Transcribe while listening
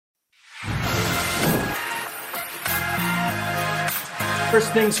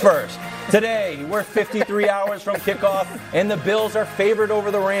First things first. Today, we're 53 hours from kickoff, and the Bills are favored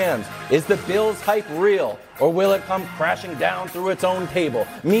over the Rams. Is the Bills' hype real, or will it come crashing down through its own table?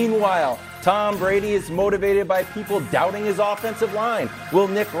 Meanwhile, Tom Brady is motivated by people doubting his offensive line. Will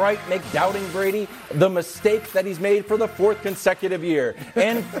Nick Wright make doubting Brady the mistake that he's made for the fourth consecutive year?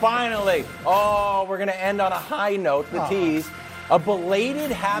 And finally, we're going to end on a high note, the tease. A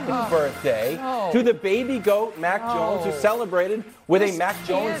belated happy birthday to the baby goat, Mac Jones, who celebrated with a Mac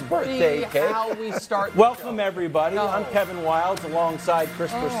Jones birthday cake. How we start Welcome, everybody. I'm Kevin Wildes alongside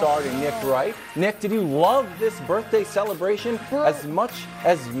Chris Broussard and Nick Wright. Nick, did you love this birthday celebration as much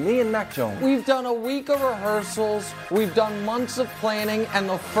as me and Mac Jones? We've done a week of rehearsals. We've done months of planning. And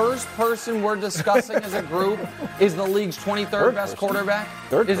the first person we're discussing as a group is the league's 23rd best quarterback.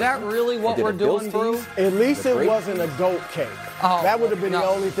 Is that really what we're doing, Brew? At least it wasn't a goat cake. That would have been the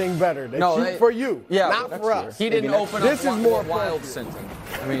only thing better. For you, not for us. He didn't open up this is more wild sentence.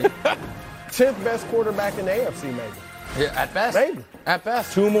 I mean, 10th best quarterback in the AFC, maybe. Yeah, at best. Maybe. At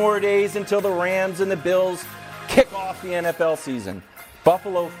best. 2 more days until the Rams and the Bills kick off the NFL season.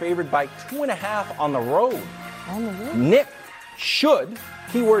 Buffalo favored by 2.5 on the road. Nick,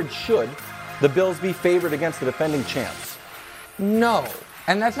 keyword should, the Bills be favored against the defending champs? No.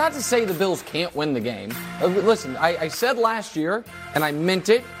 And that's not to say the Bills can't win the game. Listen, I said last year, and I meant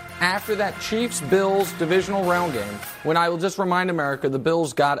it, after that Chiefs-Bills divisional round game, when I will just remind America, the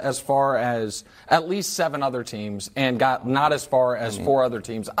Bills got as far as at least 7 other teams and got not as far as 4 other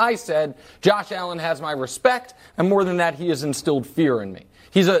teams. I said, Josh Allen has my respect, and more than that, he has instilled fear in me.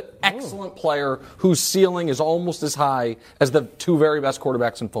 He's an excellent player whose ceiling is almost as high as the 2 very best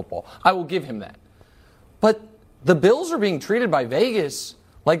quarterbacks in football. I will give him that. But the Bills are being treated by Vegas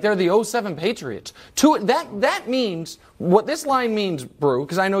like they're the 07 Patriots. That means, what this line means, Brew,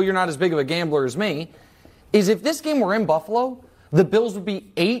 because I know you're not as big of a gambler as me, is if this game were in Buffalo, the Bills would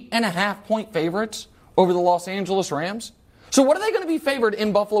be 8.5-point favorites over the Los Angeles Rams. So what are they going to be favored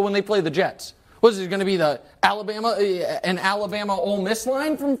in Buffalo when they play the Jets? Was it going to be the Alabama Ole Miss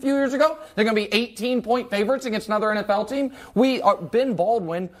line from a few years ago? They're going to be 18-point favorites against another NFL team? Ben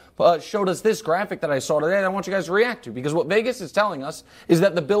Baldwin showed us this graphic that I saw today that I want you guys to react to, because what Vegas is telling us is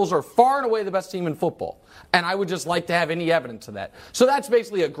that the Bills are far and away the best team in football. And I would just like to have any evidence of that. So that's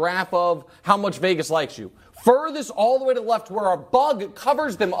basically a graph of how much Vegas likes you. Furthest all the way to the left where a bug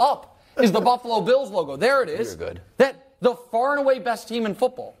covers them up is the Buffalo Bills logo. There it is. You're good. That the far and away best team in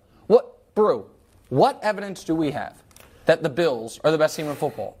football. Brew, what evidence do we have that the Bills are the best team in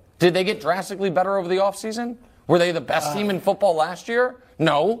football? Did they get drastically better over the offseason? Were they the best team in football last year?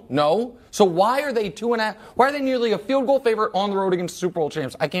 No. So why are they 2.5? Why are they nearly a field goal favorite on the road against Super Bowl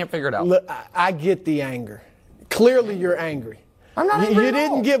champs? I can't figure it out. Look, I get the anger. Clearly, you're angry. I'm not angry You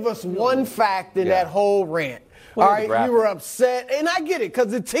didn't give us one fact in that whole rant. All right, you were upset, and I get it,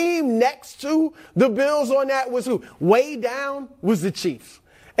 because the team next to the Bills on that was who? Way down was the Chiefs.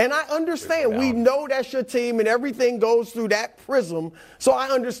 And I understand. We know that's your team, and everything goes through that prism. So I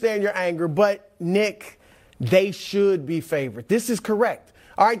understand your anger. But, Nick, they should be favored. This is correct.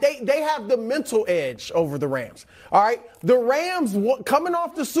 All right, they have the mental edge over the Rams. All right, the Rams coming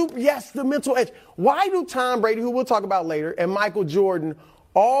off the Super, yes, the mental edge. Why do Tom Brady, who we'll talk about later, and Michael Jordan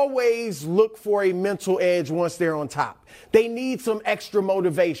always look for a mental edge once they're on top? They need some extra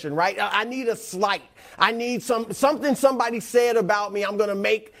motivation, right? I need a slight. I need something somebody said about me. I'm going to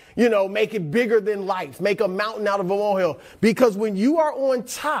make it bigger than life, make a mountain out of a molehill. Because when you are on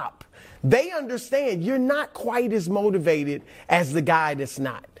top, they understand you're not quite as motivated as the guy that's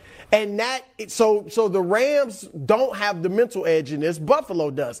not. And so the Rams don't have the mental edge in this.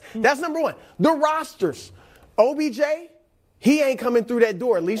 Buffalo does. That's number one. The rosters. OBJ, he ain't coming through that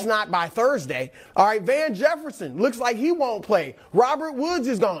door, at least not by Thursday. All right, Van Jefferson looks like he won't play. Robert Woods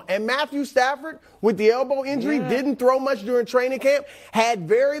is gone. And Matthew Stafford, with the elbow injury, didn't throw much during training camp, had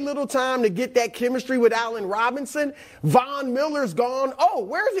very little time to get that chemistry with Allen Robinson. Von Miller's gone. Oh,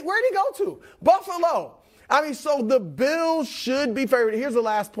 where'd he go to? Buffalo. I mean, so the Bills should be favored. Here's the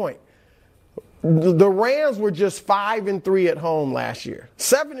last point. The Rams were just 5-3 at home last year,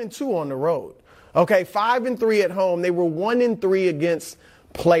 7-2 on the road. Okay, 5-3 at home. They were 1-3 against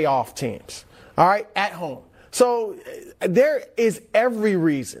playoff teams. All right, at home. So there is every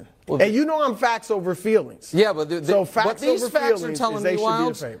reason. And you know I'm facts over feelings. Yeah, but these facts are telling me,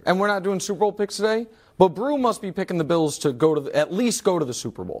 Wildes, and we're not doing Super Bowl picks today, but Brew must be picking the Bills to at least go to the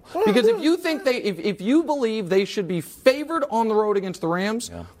Super Bowl. Because if you believe they should be favored on the road against the Rams,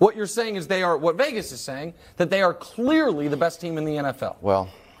 what you're saying is what Vegas is saying, that they are clearly the best team in the NFL. Well,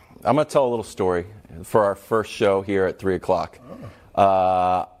 I'm going to tell a little story for our first show here at 3 o'clock.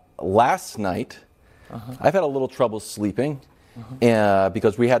 Last night, I've had a little trouble sleeping,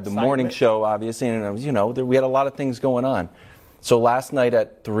 because we had the morning show, obviously, and we had a lot of things going on. So last night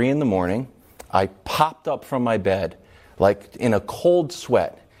at 3 in the morning, I popped up from my bed like in a cold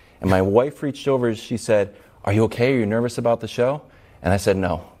sweat, and my wife reached over and she said, "Are you okay? Are you nervous about the show?" And I said,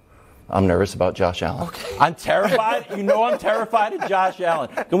 "No. I'm nervous about Josh Allen." Okay. I'm terrified. I'm terrified of Josh Allen.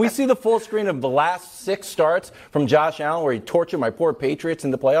 Can we see the full screen of the last 6 starts from Josh Allen where he tortured my poor Patriots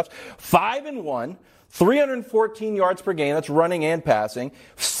in the playoffs? 5-1, 314 yards per game. That's running and passing.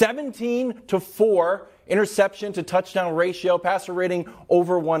 17-4 interception to touchdown ratio, passer rating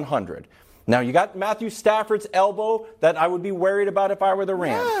over 100. Now, you got Matthew Stafford's elbow that I would be worried about if I were the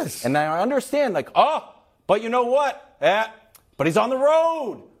Rams. Yes. And now I understand, but you know what? But he's on the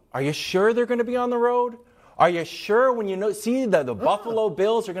road. Are you sure they're going to be on the road? Are you sure when see that the Buffalo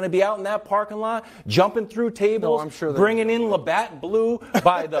Bills are going to be out in that parking lot, jumping through tables, No, I'm sure bringing in Labatt Blue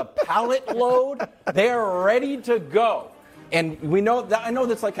by the pallet load? They're ready to go. And we know that, I know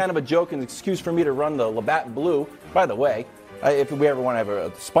that's like kind of a joke and excuse for me to run the Labatt Blue. By the way, if we ever want to have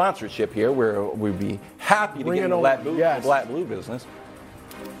a sponsorship here, we'd be happy to get in the Labatt Blue business.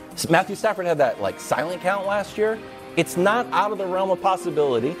 Matthew Stafford had that silent count last year. It's not out of the realm of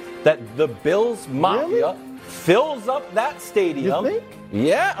possibility that the Bills Mafia fills up that stadium. You think?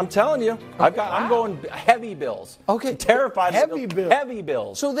 Yeah, I'm telling you. I'm going heavy Bills. Okay, terrified. Heavy Bills. Heavy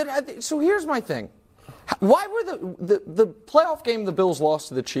Bills. So here's my thing. Why were the playoff game the Bills lost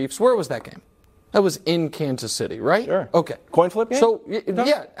to the Chiefs? Where was that game? That was in Kansas City, right? Sure. Okay. Coin flip game? So,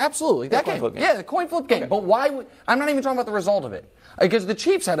 yeah, absolutely. That coin game. flip game. Yeah, the coin flip game. Okay. But why? I'm not even talking about the result of it. Because the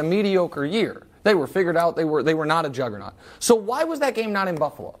Chiefs had a mediocre year. They were figured out. They were not a juggernaut. So why was that game not in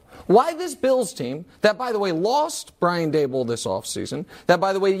Buffalo? Why this Bills team, that, by the way, lost Brian Daboll this offseason, that,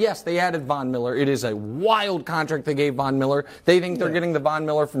 by the way, yes, they added Von Miller. It is a wild contract they gave Von Miller. They think they're getting the Von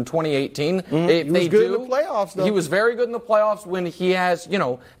Miller from 2018. Mm-hmm. He was good in the playoffs, though. He was very good in the playoffs when he has,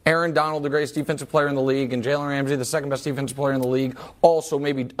 Aaron Donald, the greatest defensive player in the league, and Jalen Ramsey, the second best defensive player in the league, also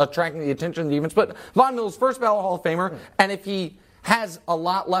maybe attracting the attention of the defense. But Von Miller's first ballot Hall of Famer, and if he has a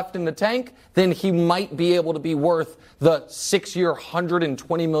lot left in the tank, then he might be able to be worth the 6-year,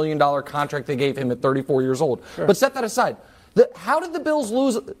 $120 million contract they gave him at 34 years old. Sure. But set that aside. How did the Bills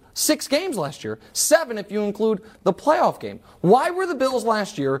lose 6 games last year? 7 if you include the playoff game. Why were the Bills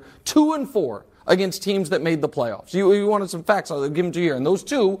last year 2-4 against teams that made the playoffs? You wanted some facts, I'll give them to you here. And those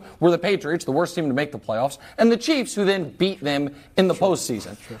 2 were the Patriots, the worst team to make the playoffs, and the Chiefs, who then beat them in the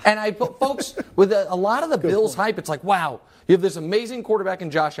postseason. Sure. And folks, with a lot of the Bills hype, it's like, wow, you have this amazing quarterback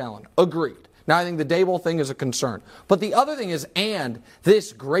in Josh Allen. Agreed. Now, I think the Daboll thing is a concern. But the other thing is, and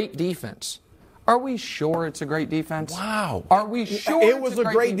this great defense. Are we sure it's a great defense? Wow. Are we sure it was a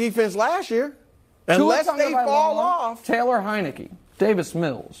great defense last year? Unless they fall off. Taylor Heineke, Davis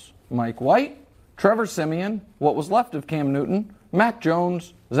Mills, Mike White, Trevor Siemian, what was left of Cam Newton, Mac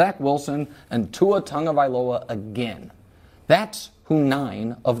Jones, Zach Wilson, and Tua Tagovailoa again. That's who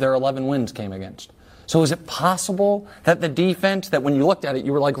 9 of their 11 wins came against. So is it possible that the defense, that when you looked at it,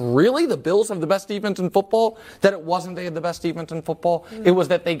 you were like, really? The Bills have the best defense in football? That it wasn't they had the best defense in football? It was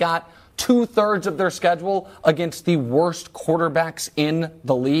that they got 2/3 of their schedule against the worst quarterbacks in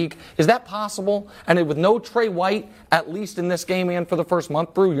the league. Is that possible? And with no Trey White, at least in this game and for the first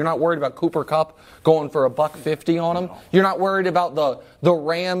month, Brew, you're not worried about Cooper Kupp going for $150 on him? You're not worried about the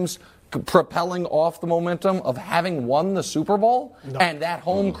Rams propelling off the momentum of having won the Super Bowl and that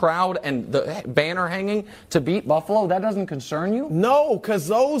home crowd and the banner hanging to beat Buffalo? That doesn't concern you? No, because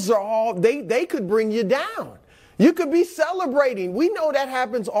those are all, they could bring you down. You could be celebrating. We know that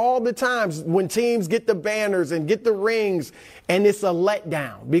happens all the times when teams get the banners and get the rings, and it's a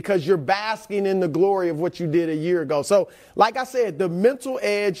letdown because you're basking in the glory of what you did a year ago. So, like I said, the mental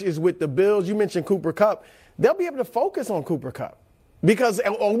edge is with the Bills. You mentioned Cooper Kupp. They'll be able to focus on Cooper Kupp because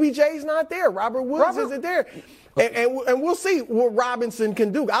OBJ's not there. Robert Woods isn't there. And we'll see what Robinson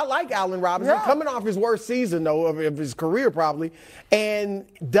can do. I like Allen Robinson, coming off his worst season, though, of his career probably, and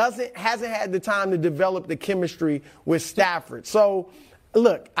hasn't had the time to develop the chemistry with Stafford. So,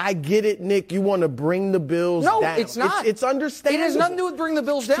 look, I get it, Nick. You want to bring the Bills down. No, it's not. It's understandable. It has nothing to do with bringing the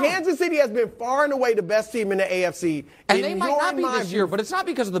Bills down. Kansas City has been far and away the best team in the AFC. And they might not be this year, but it's not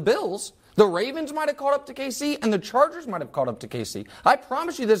because of the Bills. The Ravens might have caught up to KC, and the Chargers might have caught up to KC. I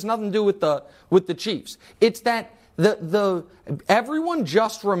promise you there's nothing to do with the Chiefs. It's that everyone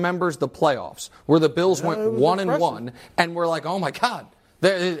just remembers the playoffs where the Bills went 1-1, and we're like, oh my God,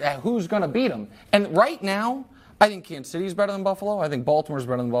 who's going to beat them? And right now, I think Kansas City is better than Buffalo. I think Baltimore is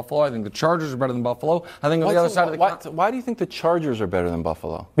better than Buffalo. I think the Chargers are better than Buffalo. I think on the other side of the why do you think the Chargers are better than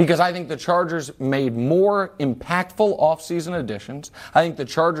Buffalo? Because I think the Chargers made more impactful offseason additions. I think the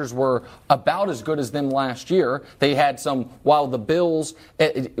Chargers were about as good as them last year. They had some, while the Bills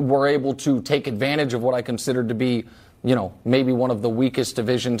were able to take advantage of what I considered to be, maybe one of the weakest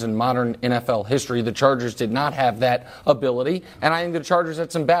divisions in modern NFL history. The Chargers did not have that ability. And I think the Chargers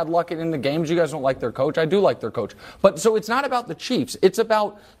had some bad luck in the games. You guys don't like their coach. I do like their coach. But so it's not about the Chiefs. It's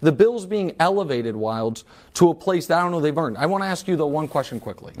about the Bills being elevated, Wilds, to a place that I don't know they've earned. I want to ask you, though, one question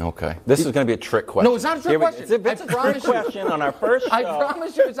quickly. Okay. This is going to be a trick question. No, it's not a trick question. It's a trick question on our first show. I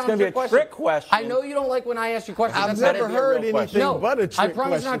promise you it's not a trick question. It's going to be a trick question. I know you don't like when I ask you questions. I've never heard anything but a trick question. I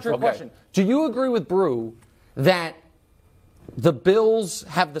promise it's not a trick question. Do you agree with Brew that the Bills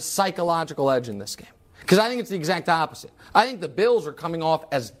have the psychological edge in this game? Because I think it's the exact opposite. I think the Bills are coming off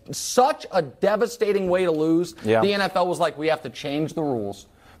as such a devastating way to lose. Yeah. The NFL was like, we have to change the rules.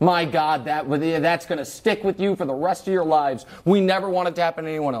 My God, that's going to stick with you for the rest of your lives. We never want it to happen to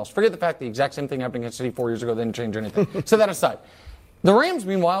anyone else. Forget the fact the exact same thing happened against City 4 years ago. They didn't change anything. Set that aside. The Rams,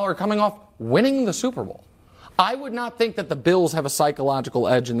 meanwhile, are coming off winning the Super Bowl. I would not think that the Bills have a psychological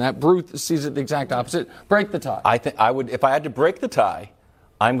edge in that. Brew sees it the exact opposite. Break the tie. I think I would, if I had to break the tie,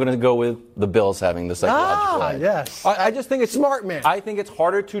 I'm going to go with the Bills having the psychological edge. Yes. I just think it's smart, man. I think it's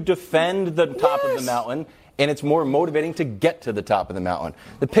harder to defend the top of the mountain, and it's more motivating to get to the top of the mountain.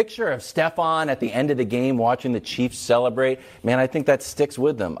 The picture of Stephon at the end of the game watching the Chiefs celebrate, man, I think that sticks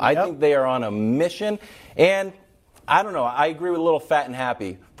with them. I think they are on a mission, and I don't know. I agree with a little fat and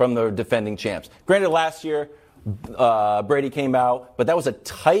happy from the defending champs. Granted, last year, Brady came out, but that was a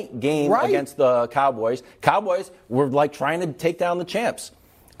tight game against the Cowboys. Cowboys were like trying to take down the champs.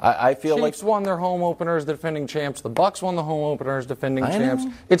 I feel Chiefs won their home openers, defending champs. The Bucs won the home openers, defending champs.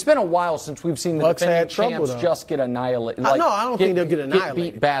 It's been a while since we've seen the Bucs defending champs just get annihilated. I don't think they'll get annihilated.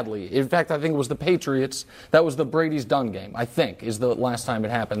 Get beat badly. In fact, I think it was the Patriots. That was the Brady's done game, I think, is the last time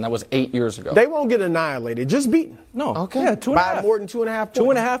it happened. That was 8 years ago. They won't get annihilated. Just beaten. No. Okay. Yeah, 2.5. By more than 2.5 points.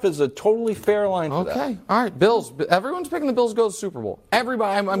 2.5 is a totally fair line for that. Okay. All right. Bills. Everyone's picking the Bills to go to the Super Bowl.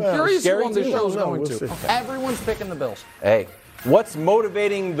 Everybody. I'm curious who on this show is going to. Okay. Everyone's picking the Bills. Hey. What's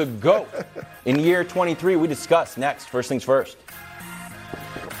motivating the GOAT in year 23? We discuss next. First things first.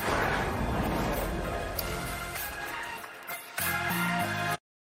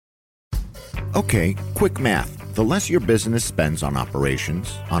 Okay, quick math. The less your business spends on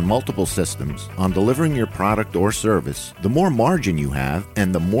operations, on multiple systems, on delivering your product or service, the more margin you have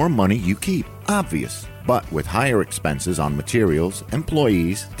and the more money you keep. Obvious. But with higher expenses on materials,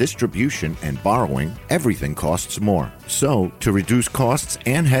 employees, distribution, and borrowing, everything costs more. So, to reduce costs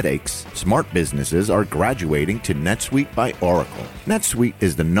and headaches, smart businesses are graduating to NetSuite by Oracle. NetSuite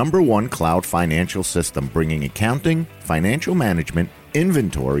is the #1 cloud financial system bringing accounting, financial management,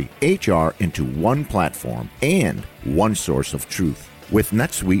 inventory, HR into one platform and one source of truth. With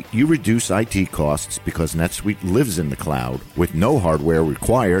NetSuite, you reduce IT costs because NetSuite lives in the cloud with no hardware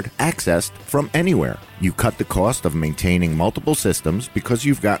required, accessed from anywhere. You cut the cost of maintaining multiple systems because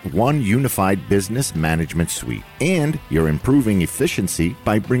you've got one unified business management suite. And you're improving efficiency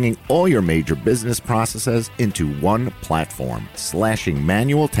by bringing all your major business processes into one platform, slashing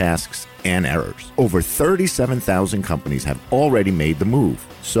manual tasks and errors. Over 37,000 companies have already made the move.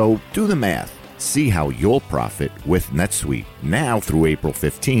 So do the math. See how you'll profit with NetSuite. Now through April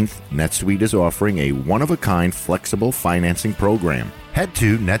 15th, NetSuite is offering a one-of-a-kind flexible financing program. Head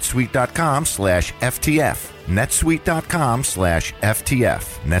to netsuite.com/FTF.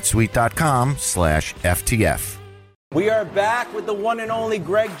 netsuite.com/FTF. netsuite.com/FTF. We are back with the one and only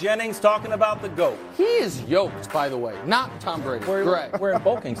Greg Jennings talking about the GOAT. He is yoked, by the way, not Tom Brady. We're in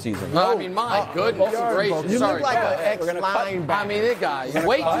bulking season. No, I mean, my goodness gracious. You Sorry. look like an ex-linebacker. I mean, that guy.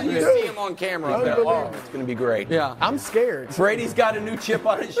 Wait till you see him on camera up there. Oh, it's going to be great. Yeah. I'm scared. Brady's got a new chip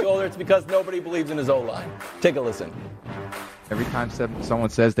on his shoulder. It's because nobody believes in his O-line. Take a listen. Every time someone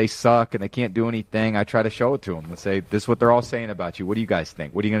says they suck and they can't do anything, I try to show it to them and say, this is what they're all saying about you. What do you guys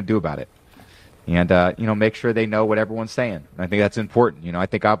think? What are you going to do about it? And, make sure they know what everyone's saying. And I think that's important. I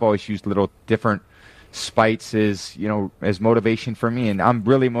think I've always used little different spites as motivation for me. And I'm a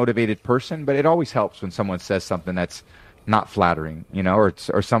really motivated person, but it always helps when someone says something that's not flattering, or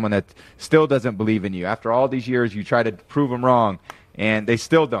someone that still doesn't believe in you. After all these years, you try to prove them wrong, and they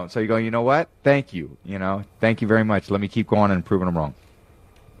still don't. So you go, you know what? Thank you. Thank you very much. Let me keep going and proving them wrong.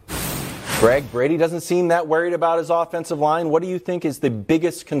 Greg, Brady doesn't seem that worried about his offensive line. What do you think is the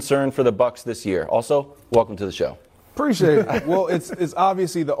biggest concern for the Bucs this year? Also, welcome to the show. Appreciate it. Well, it's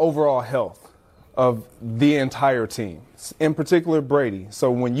obviously the overall health of the entire team, in particular Brady. So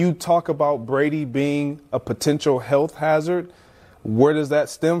when you talk about Brady being a potential health hazard, where does that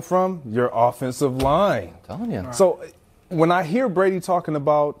stem from? Your offensive line. I'm telling you. So when I hear Brady talking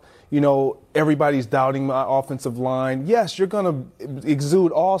about, everybody's doubting my offensive line, yes, you're going to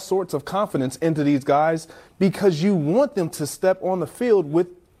exude all sorts of confidence into these guys because you want them to step on the field with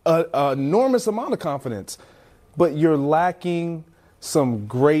an enormous amount of confidence. But you're lacking some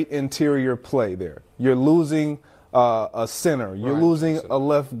great interior play there. You're losing a center. You're losing a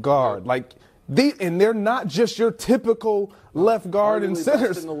left guard. And they're not just your typical left guard and centers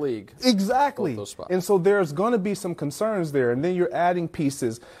best in the league. Exactly. And so there's going to be some concerns there. And then you're adding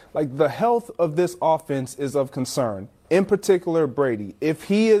pieces. Like the health of this offense is of concern. In particular, Brady. If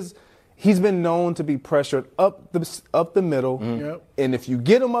he's been known to be pressured up the middle. Yep. And if you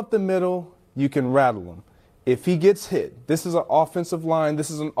get him up the middle, you can rattle him. If he gets hit, this is an offensive line. This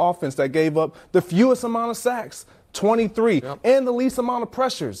is an offense that gave up the fewest amount of sacks, 23, and the least amount of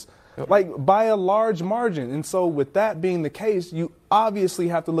pressures. By a large margin. And so with that being the case, you obviously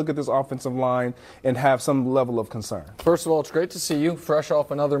have to look at this offensive line and have some level of concern. First of all, it's great to see you fresh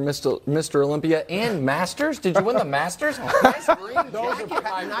off another Mr. Olympia and Masters. Did you win the Masters? Nice green jacket,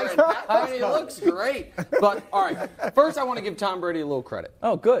 my friend. I mean, he looks great. But, all right, first I want to give Tom Brady a little credit.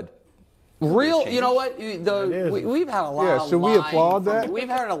 Oh, good. You know what? We've had a lot of should we applaud that? We've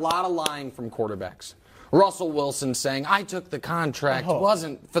had a lot of lying from quarterbacks. Russell Wilson saying, I took the contract,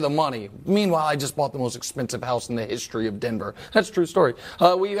 wasn't for the money. Meanwhile, I just bought the most expensive house in the history of Denver. That's a true story.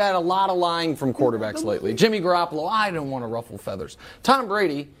 We've had a lot of lying from quarterbacks lately. Jimmy Garoppolo, I don't want to ruffle feathers. Tom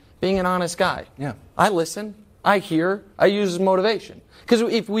Brady, being an honest guy. Yeah. I listen, I hear, I use as motivation. Because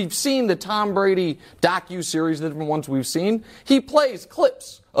if we've seen the Tom Brady docu-series, the different ones we've seen, he plays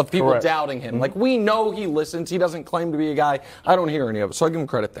clips of people doubting him. Like, we know he listens. He doesn't claim to be a guy. I don't hear any of it, so I give him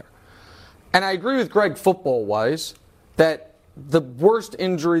credit there. And I agree with Greg football-wise that the worst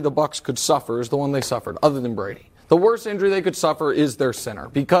injury the Bucs could suffer is the one they suffered, other than Brady. The worst injury they could suffer is their center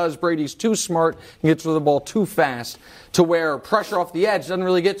because Brady's too smart and gets to the ball too fast to where pressure off the edge doesn't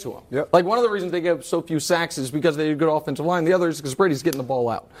really get to him. Yep. Like one of the reasons they give so few sacks is because they have a good offensive line. The other is because Brady's getting the ball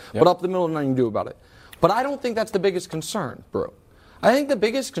out. Yep. But up the middle, nothing you can do about it. But I don't think that's the biggest concern, bro. I think the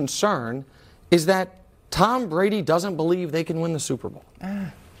biggest concern is that Tom Brady doesn't believe they can win the Super Bowl.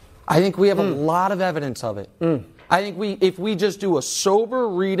 I think we have a lot of evidence of it. I think if we just do a sober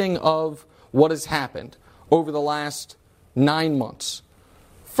reading of what has happened over the last 9 months.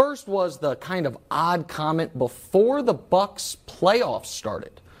 First was the kind of odd comment before the Bucs playoffs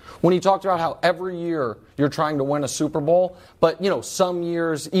started, when he talked about how every year you're trying to win a Super Bowl, but some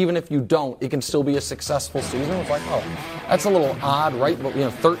years, even if you don't, it can still be a successful season. It's like, oh, that's a little odd, right?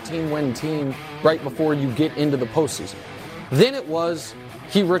 13-win team right before you get into the postseason. Then it was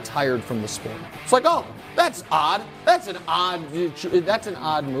he retired from the sport. It's like, oh, that's odd. That's an odd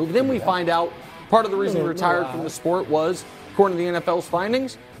move. Then we find out part of the reason he retired from the sport was, according to the NFL's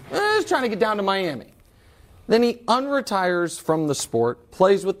findings, he was trying to get down to Miami. Then he unretires from the sport,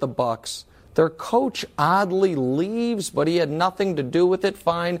 plays with the Bucs. Their coach oddly leaves, but he had nothing to do with it,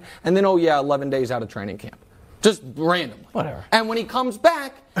 fine. And then, 11 days out of training camp. Just randomly. Whatever. And when he comes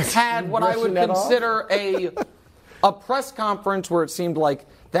back, had what I would consider a press conference where it seemed like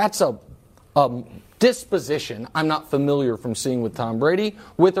that's a disposition I'm not familiar from seeing with Tom Brady,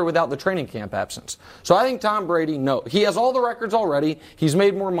 with or without the training camp absence. So I think Tom Brady, he has all the records already. He's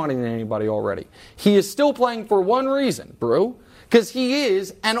made more money than anybody already. He is still playing for one reason, Brew, because he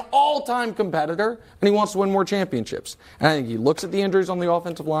is an all-time competitor and he wants to win more championships. And I think he looks at the injuries on the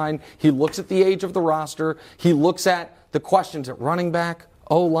offensive line. He looks at the age of the roster. He looks at the questions at running back,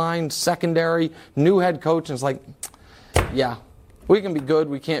 O-line, secondary, new head coach, and it's like, yeah, we can be good,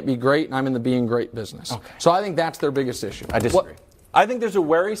 we can't be great, and I'm in the being great business. Okay. So I think that's their biggest issue. I disagree. I think there's a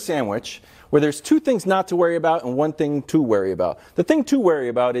worry sandwich where there's two things not to worry about and one thing to worry about. The thing to worry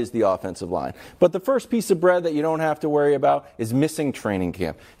about is the offensive line. But the first piece of bread that you don't have to worry about is missing training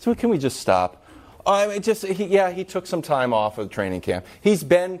camp. So can we just stop? He took some time off of training camp. He's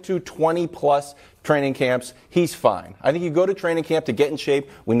been to 20-plus training camps. He's fine. I think you go to training camp to get in shape.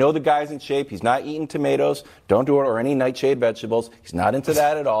 We know the guy's in shape. He's not eating tomatoes. Don't do it, or any nightshade vegetables. He's not into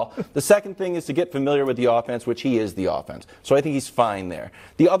that at all. The second thing is to get familiar with the offense, which he is the offense. So I think he's fine there.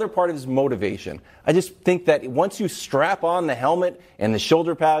 The other part is motivation. I just think that once you strap on the helmet and the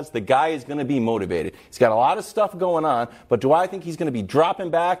shoulder pads, the guy is going to be motivated. He's got a lot of stuff going on, but do I think he's going to be dropping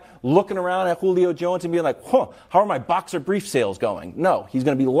back, looking around at Julio Jones and being like, how are my boxer brief sales going? No, he's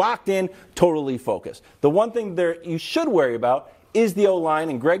going to be locked in, totally focused. The one thing there you should worry about is the O-line,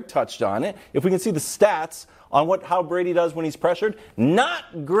 and Greg touched on it. If we can see the stats on how Brady does when he's pressured,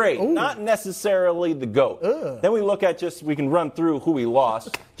 not great. Ooh. Not necessarily the GOAT. Then we look at we can run through who he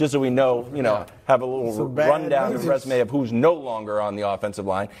lost, just so we know, have a little rundown of resume of who's no longer on the offensive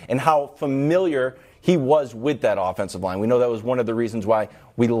line and how familiar he was with that offensive line. We know that was one of the reasons why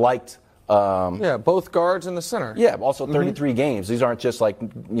we liked both guards in the center. Yeah, also 33 games. These aren't just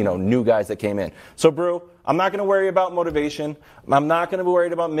new guys that came in. So, Brew, I'm not going to worry about motivation. I'm not going to be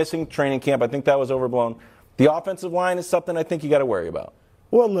worried about missing training camp. I think that was overblown. The offensive line is something I think you got to worry about.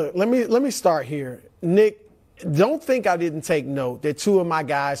 Well, look, let me start here. Nick, don't think I didn't take note that 2 of my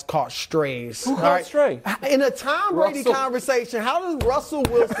guys caught strays. Who caught stray? In a Tom Brady conversation, how does Russell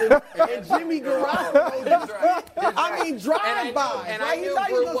Wilson and Jimmy Garoppolo drive-by? And I knew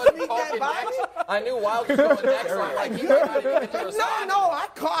Brew was talking next. I knew Wild was going next.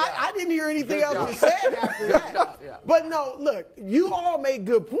 I didn't hear anything else he said after that. But no, look, you all made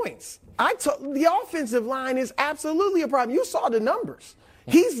good points. The offensive line is absolutely a problem. You saw the numbers.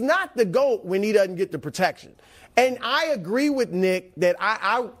 He's not the GOAT when he doesn't get the protection. And I agree with Nick that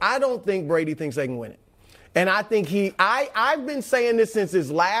I don't think Brady thinks they can win it. And I think I've been saying this since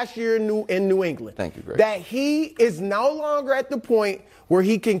his last year in New England. Thank you, Greg. That he is no longer at the point where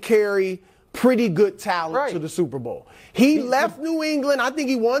he can carry pretty good talent to the Super Bowl. He left New England. I think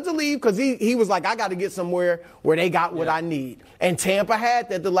he wanted to leave because he was like, I got to get somewhere where they got what I need. And Tampa had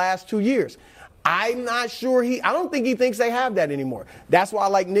that the last 2 years. I'm not sure I don't think he thinks they have that anymore. That's why,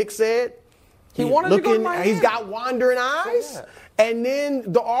 like Nick said, he wanted to go to Miami. He's got wandering eyes. Yeah. And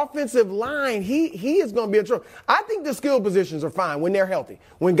then the offensive line, he is going to be in trouble. I think the skill positions are fine when they're healthy.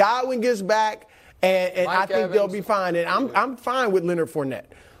 When Godwin gets back, and I think they'll be fine. And I'm fine with Leonard Fournette.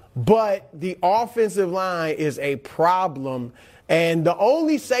 But the offensive line is a problem. And the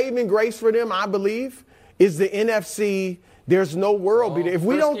only saving grace for them, I believe, is the NFC. There's no world beater. If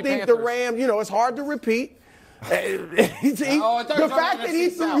we don't think the Rams, it's hard to repeat. The fact that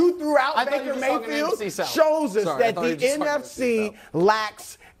you threw out Baker Mayfield shows us that the NFC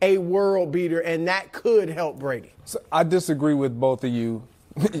lacks a world beater, and that could help Brady. So I disagree with both of you,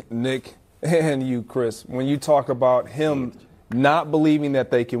 Nick, and you, Chris, when you talk about him not believing that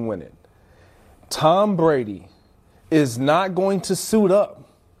they can win it. Tom Brady is not going to suit up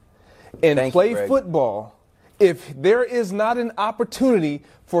and play football if there is not an opportunity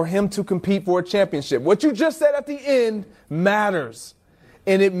for him to compete for a championship. What you just said at the end matters.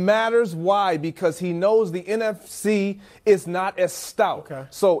 And it matters why? Because he knows the NFC is not as stout. Okay.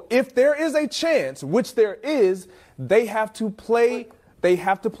 So if there is a chance, which there is, they have to play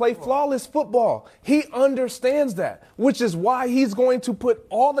flawless football. He understands that, which is why he's going to put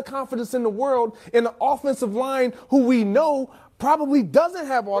all the confidence in the world in the offensive line who we know probably doesn't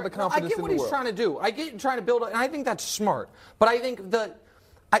have all the confidence in the world. I get what he's trying to do. I get trying to build, and I think that's smart. But I think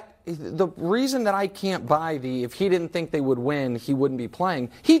the reason that I can't buy if he didn't think they would win, he wouldn't be playing.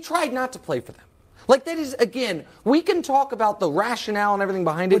 He tried not to play for them. Like, that is, again, we can talk about the rationale and everything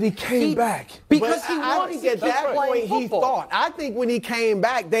behind it. But he came back. Because he wanted to at that point he thought. I think when he came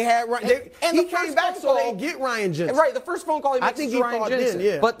back, they had he came back so they get Ryan Jensen. Right, the first phone call he makes is Ryan Jensen.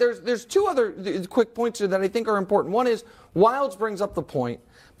 Yeah. But there's 2 other quick points here that I think are important. One is, Wilds brings up the point,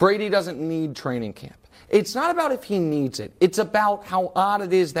 Brady doesn't need training camp. It's not about if he needs it. It's about how odd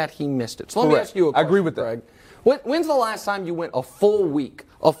it is that he missed it. So let me ask you a question, I agree with that. Greg. When's the last time you went a full week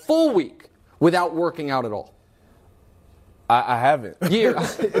without working out at all? I haven't. Years,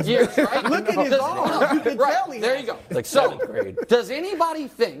 right? Look at his arms. You can tell there you go. Like 7th grade. Does anybody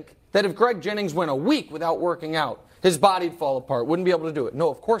think that if Greg Jennings went a week without working out, his body'd fall apart, wouldn't be able to do it? No,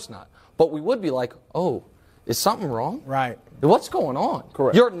 of course not. But we would be like, oh, is something wrong? Right. What's going on?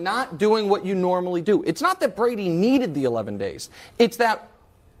 Correct. You're not doing what you normally do. It's not that Brady needed the 11 days. It's that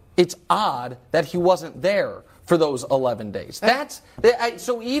it's odd that he wasn't there for those 11 days. And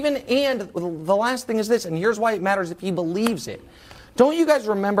the last thing is this, and here's why it matters if he believes it. Don't you guys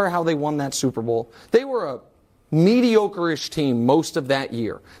remember how they won that Super Bowl? They were a mediocre-ish team most of that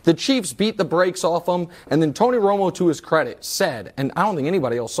year. The Chiefs beat the brakes off them, and then Tony Romo, to his credit, said, and I don't think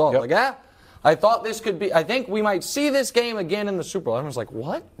anybody else saw it, I thought this could be, I think we might see this game again in the Super Bowl. Everyone's like,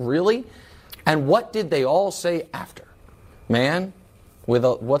 what? Really? And what did they all say after? Man,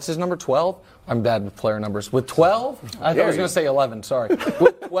 what's his number, 12? I'm bad with player numbers. With 12? I thought I was going to say 11, sorry.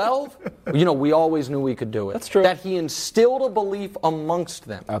 With 12, we always knew we could do it. That's true. That he instilled a belief amongst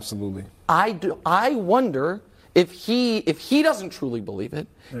them. Absolutely. I wonder if he doesn't truly believe it,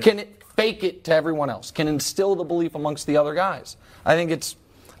 can it fake it to everyone else? Can instill the belief amongst the other guys? I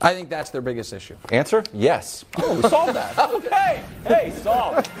think that's their biggest issue. Answer? Yes. Oh, we solved that. Okay. Hey,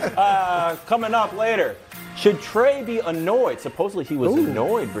 solved. Coming up later, Should Trey be annoyed? Supposedly he was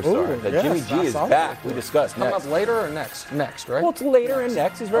annoyed, Broussard, that Jimmy G is back. We discussed next. Coming up later or next? Next, right? Well, it's later and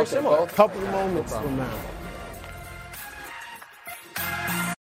next is very similar. A couple of moments from now.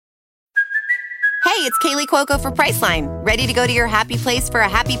 Hey, it's Kaylee Cuoco for Priceline. Ready to go to your happy place for a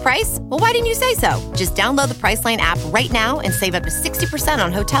happy price? Well, why didn't you say so? Just download the Priceline app right now and save up to 60%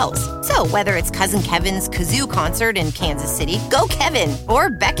 on hotels. So whether it's Cousin Kevin's Kazoo Concert in Kansas City, go Kevin,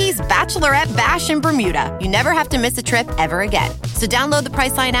 or Becky's Bachelorette Bash in Bermuda, you never have to miss a trip ever again. So download the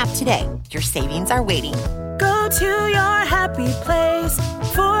Priceline app today. Your savings are waiting. Go to your happy place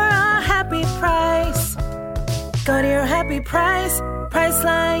for a happy price. Go to your happy price,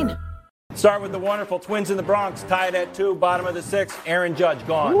 Priceline. Start with the wonderful Twins in the Bronx, tied at 2, bottom of the 6th. Aaron Judge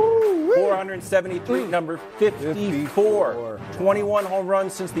gone. 473, number 54. 21 home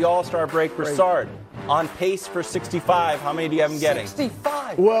runs since the All-Star break. Broussard on pace for 65. How many do you have him getting?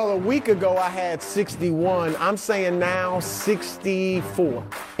 65. Well, a week ago I had 61. I'm saying now 64.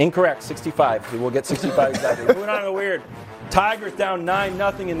 Incorrect, 65. He will get 65 exactly. Moving on to the weird. Tigers down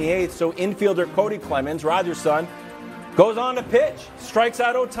 9-0 in the 8th, so infielder Cody Clemens, Rogers' son, goes on to pitch, strikes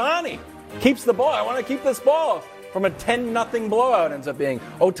out Ohtani. Keeps the ball. I want to keep this ball from a 10-0 blowout ends up being.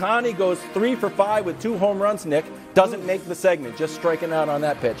 Ohtani goes 3 for 5 with 2 home runs, Nick. Doesn't make the segment, just striking out on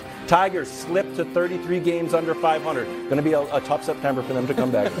that pitch. Tigers slip to 33 games under 500. Going to be a tough September for them to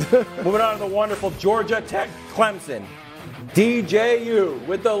come back. Moving on to the wonderful Georgia Tech Clemson. DJU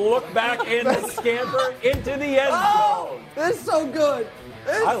with the look back and the scamper into the end zone. This is so good.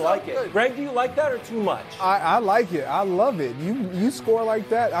 I like it. Greg, do you like that or too much? I like it. I love it. You score like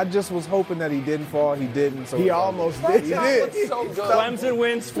that. I just was hoping that he didn't fall. He didn't. So he almost did. He did. So good. Clemson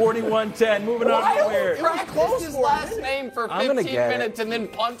wins 41-10. Moving on to weird. Practice his last name for 15 minutes and then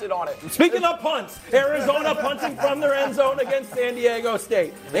punted on it. Speaking of punts, Arizona punting from their end zone against San Diego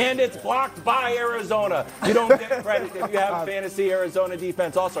State. And it's blocked by Arizona. You don't get credit if you have a fantasy Arizona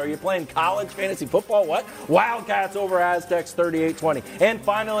defense. Also, are you playing college fantasy football? What? Wildcats over Aztecs 38-20. And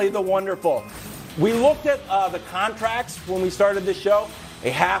finally, the wonderful. We looked at the contracts when we started the show.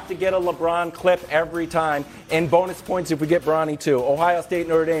 They have to get a LeBron clip every time. And bonus points if we get Bronny, too. Ohio State,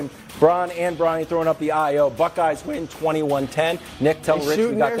 Notre Dame, Bron and Bronny throwing up the IO. Buckeyes win 21-10. Nick, tell Rich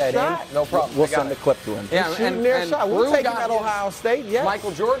we got that shot. in. No problem. We'll send the clip to him. Yeah, shooting their shot. We'll take him at Ohio State, yes.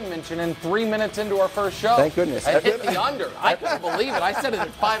 Michael Jordan mentioning 3 minutes into our first show. Thank goodness. I hit the under. I couldn't believe it. I said it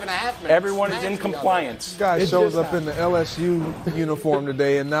at 5.5 minutes. Everyone is in compliance. This guy shows up in the LSU uniform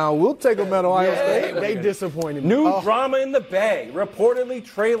today, and now we'll take him at Ohio State. They disappointed me. New drama in the Bay. Reportedly,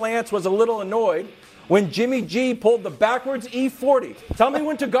 Trey Lance was a little annoyed when Jimmy G pulled the backwards E40. Tell me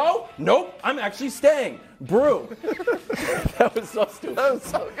when to go? Nope, I'm actually staying. Brew. That was so stupid. That was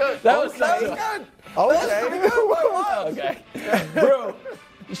so good. That was good. Okay. Okay. Brew.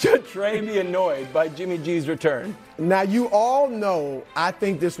 Should Trey be annoyed by Jimmy G's return? Now, you all know I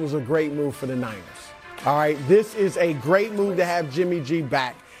think this was a great move for the Niners. All right, this is a great move to have Jimmy G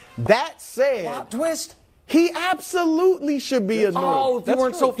back. That said, Plot twist. he absolutely should be annoyed. Oh, you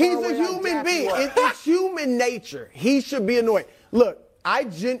weren't so far He's away. a human being. It's human nature. He should be annoyed. Look, I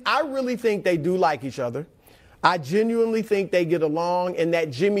really think they do like each other. I genuinely think they get along and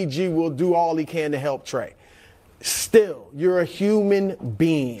that Jimmy G will do all he can to help Trey. Still, you're a human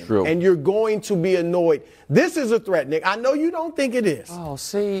being. True. And you're going to be annoyed. This is a threat, Nick. I know you don't think it is. Oh,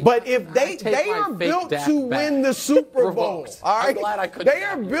 see. But if they are built to win the Super Bowl. All right? I'm glad I couldn't. They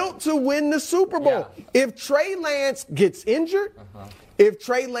are built to win the Super Bowl. Yeah. If Trey Lance gets injured, if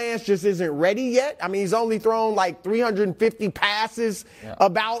Trey Lance just isn't ready yet, I mean, he's only thrown like 350 passes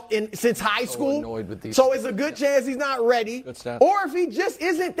since high school. Annoyed with these so it's a good chance he's not ready. Good stat. Or if he just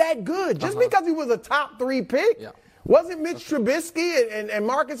isn't that good, just because he was a top 3 pick. Yeah. Wasn't Mitch Trubisky and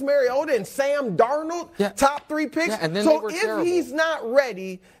Marcus Mariota and Sam Darnold top 3 picks? Yeah, and then so they were if terrible. he's not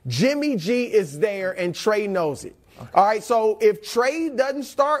ready, Jimmy G is there and Trey knows it. Okay. All right, so if Trey doesn't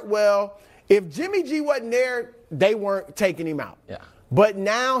start well, if Jimmy G wasn't there, they weren't taking him out. Yeah. But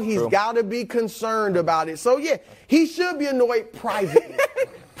now he's got to be concerned about it. So, yeah, he should be annoyed privately.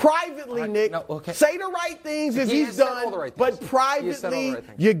 Privately, Nick, say the right things as he's done, but privately,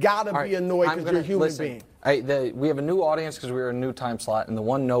 you got to be annoyed because you're a human being. We have a new audience because we're in a new time slot, and the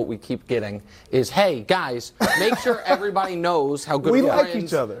one note we keep getting is, hey, guys, make sure everybody knows how good we friends like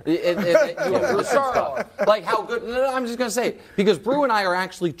each other. Like how good. No, I'm just going to say it, because Brew and I are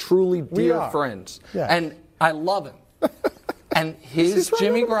actually truly dear friends, and I love him. And his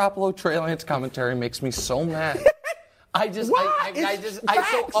Jimmy Garoppolo Trey Lance commentary makes me so mad.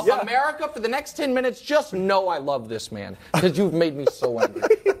 America, for the next 10 minutes, just know I love this man because you've made me so angry.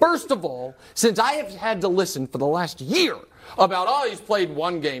 First of all, since I have had to listen for the last year about, he's played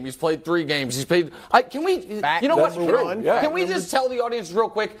 1 game, he's played 3 games, he's played. Can we? Fact you know what's number true? one. Yeah. Can we just tell the audience real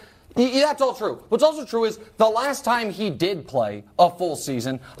quick? That's all true. What's also true is the last time he did play a full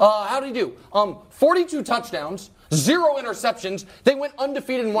season, how did he do? 42 touchdowns, 0 interceptions. They went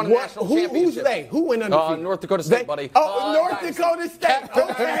undefeated and won a national championship. Who's they? Who went undefeated? North Dakota State, buddy. North Dakota State.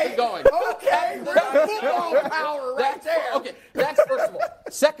 Okay. Keep going. Okay. Football power right there. Okay, that's first of all.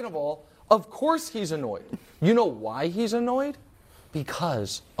 Second of all, of course he's annoyed. You know why he's annoyed?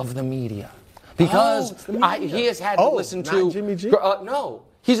 Because of the media. Because he has had to listen to Jimmy G? No.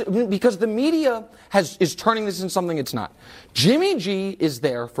 Because the media is turning this into something it's not. Jimmy G is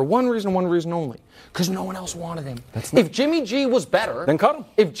there for one reason only. Because no one else wanted him. If Jimmy G was better, then cut him.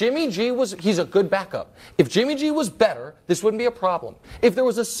 If Jimmy G he's a good backup. If Jimmy G was better, this wouldn't be a problem. If there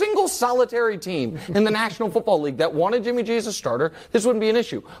was a single solitary team in the National Football League that wanted Jimmy G as a starter, this wouldn't be an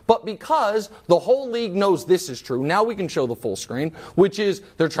issue. But because the whole league knows this is true, now we can show the full screen, which is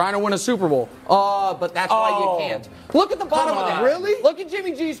they're trying to win a Super Bowl. But that's why you can't. Look at the bottom of that. Really? Look at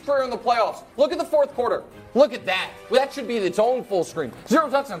Jimmy G's career in the playoffs. Look at the fourth quarter. Look at that. That should be its own full screen. 0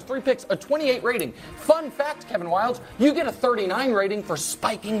 touchdowns, 3 picks, a 28 rating. Fun fact, Kevin Wildes, you get a 39 rating for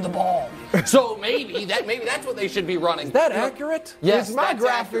spiking the ball. So maybe that's what they should be running. Is that accurate? Yes, Is my that's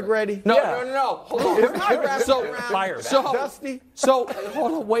graphic accurate. ready? No. Hold on. Is my graphic around? Dusty? So,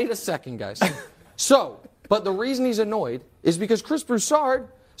 hold on, wait a second, guys. But the reason he's annoyed is because Chris Broussard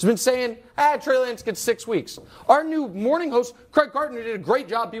has been saying, Trey Lance gets 6 weeks. Our new morning host, Craig Gardner, did a great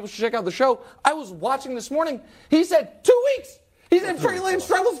job. People should check out the show. I was watching this morning. He said 2 weeks. He said Trey Lance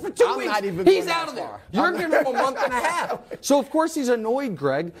struggles for 2 weeks. He's out of there. You're giving him a month and a half. So, of course, he's annoyed,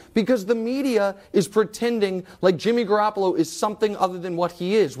 Greg, because the media is pretending like Jimmy Garoppolo is something other than what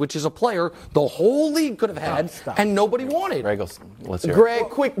he is, which is a player the whole league could have had and nobody wanted. Greg, let's hear it. Greg,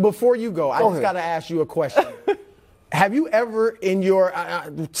 quick, before you go, I just got to ask you a question. Have you ever in your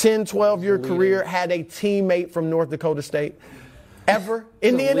 10, 12-year career had a teammate from North Dakota State? Ever?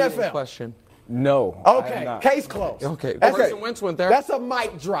 In the NFL? Question. No. Okay, case closed. Okay. Carson Wentz went there. That's a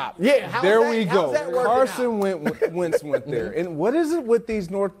mic drop. Yeah, there we go. How's that working Carson Wentz went there. And what is it with these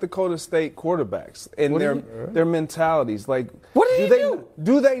North Dakota State quarterbacks and their mentalities? Like, what did he do?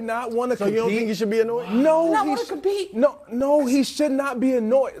 Do they not want to compete? So you don't think he should be annoyed? No, he not want to compete. No, he should not be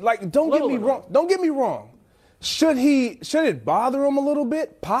annoyed. Like, don't get me wrong. Don't get me wrong. Should it bother him a little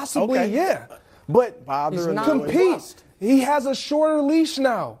bit? Possibly, yeah. But compete. He has a shorter leash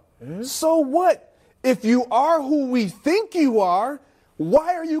now. So what? If you are who we think you are,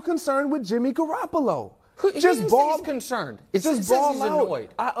 why are you concerned with Jimmy Garoppolo? Just ball. He's concerned. It's just ball he's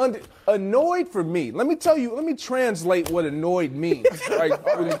out. Annoyed. Annoyed for me. Let me tell you. Let me translate what annoyed means. Right,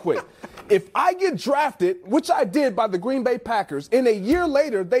 really quick. If I get drafted, which I did by the Green Bay Packers, and a year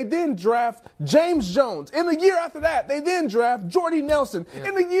later they then draft James Jones, and a year after that they then draft Jordy Nelson,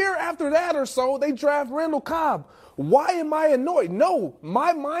 and a year after that or so they draft Randall Cobb. Why am I annoyed? No,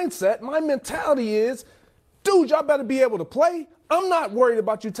 my mindset, my mentality is, dude, y'all better be able to play. I'm not worried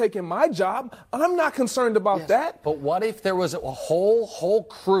about you taking my job. I'm not concerned about that. But what if there was a whole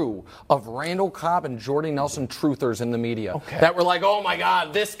crew of Randall Cobb and Jordy Nelson truthers in the media that were like, oh, my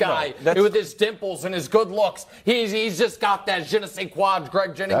God, this guy with his dimples and his good looks, he's just got that je ne sais quoi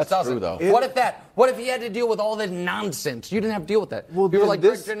Greg Jennings doesn't. True, though. What if he had to deal with all this nonsense? You didn't have to deal with that. Well, you were like,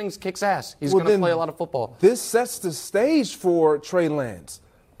 Greg Jennings kicks ass. He's going to play a lot of football. This sets the stage for Trey Lance.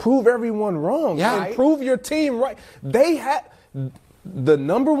 Prove everyone wrong. Yeah. And prove your team right. They had the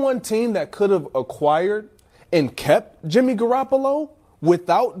number one team that could have acquired and kept Jimmy Garoppolo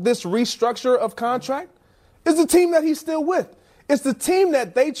without this restructure of contract is the team that he's still with. It's the team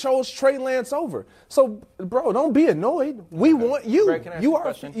that they chose Trey Lance over. So, bro, don't be annoyed. We want you. Greg, can I ask you a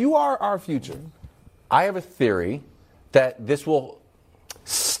question? You are our future. I have a theory that this will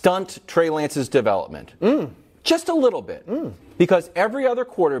stunt Trey Lance's development. Just a little bit. Because every other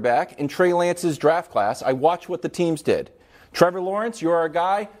quarterback in Trey Lance's draft class, I watched what the teams did. Trevor Lawrence, you're our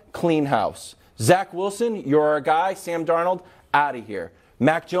guy, clean house. Zach Wilson, you're our guy. Sam Darnold, out of here.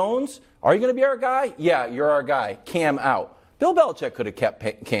 Mac Jones, are you going to be our guy? Yeah, you're our guy. Cam out. Bill Belichick could have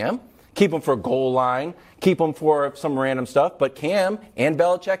kept Cam. Keep him for goal line. Keep him for some random stuff. But Cam and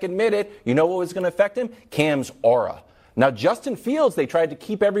Belichick admitted, you know what was going to affect him? Cam's aura. Now, Justin Fields, they tried to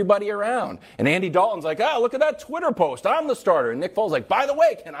keep everybody around. And Andy Dalton's like, look at that Twitter post. I'm the starter. And Nick Foles like, by the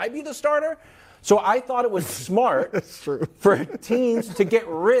way, can I be the starter? So I thought it was smart for teams to get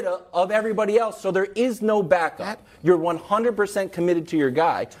rid of everybody else so there is no backup. You're 100% committed to your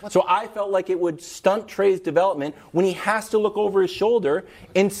guy. So I felt like it would stunt Trey's development when he has to look over his shoulder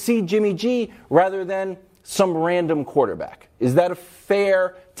and see Jimmy G rather than some random quarterback. Is that a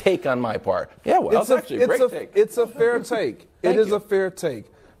fair take on my part? Yeah, well, that's actually a great take. It's a fair take. It is a fair take.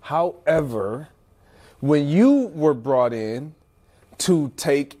 However, when you were brought in to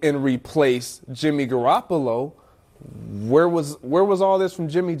take and replace Jimmy Garoppolo, where was all this from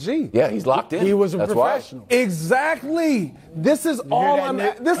Jimmy G? Yeah, he's locked in. He was a professional. Exactly. This is all I'm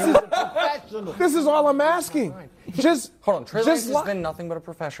asking. Just hold on. Trey Lance has been nothing but a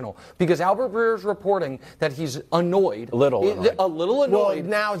professional because Albert Breer is reporting that he's annoyed. A little annoyed. Well,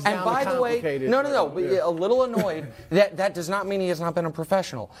 now it's and by the way, no. A little annoyed. That does not mean he has not been a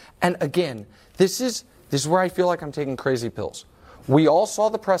professional. And again, this is where I feel like I'm taking crazy pills. We all saw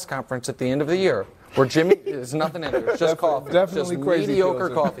the press conference at the end of the year where Jimmy there's nothing in it. It's just coffee. Definitely just crazy mediocre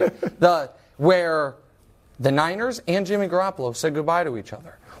pills. coffee. Where the Niners and Jimmy Garoppolo said goodbye to each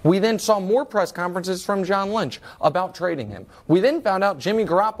other. We then saw more press conferences from John Lynch about trading him. We then found out Jimmy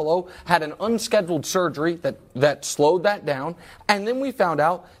Garoppolo had an unscheduled surgery that slowed that down. And then we found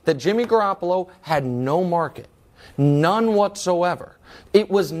out that Jimmy Garoppolo had no market. None whatsoever.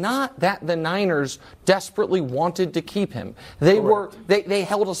 It was not that the Niners desperately wanted to keep him. They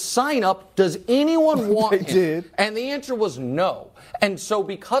held a sign up, does anyone want him? They did. And the answer was no. And so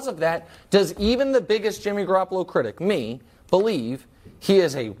because of that, does even the biggest Jimmy Garoppolo critic, me, believe he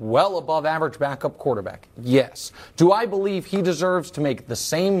is a well above average backup quarterback? Yes. Do I believe he deserves to make the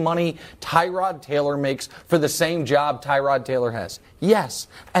same money Tyrod Taylor makes for the same job Tyrod Taylor has? Yes.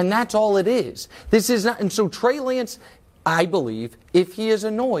 And that's all it is. This is not, and so Trey Lance, I believe, if he is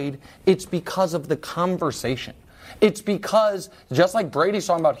annoyed, it's because of the conversation. It's because, just like Brady's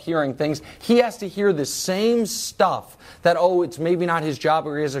talking about hearing things, he has to hear the same stuff that, it's maybe not his job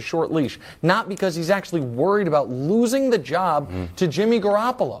or he has a short leash. Not because he's actually worried about losing the job to Jimmy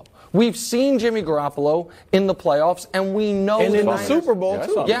Garoppolo. We've seen Jimmy Garoppolo in the playoffs, and we know and in the Niners, Super Bowl,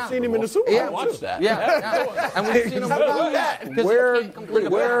 too. Yeah. We've seen him in the Super Bowl. Yeah, watch that. Yeah. And we've seen him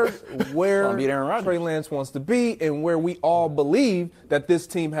where Trey Lance wants to be and where we all believe that this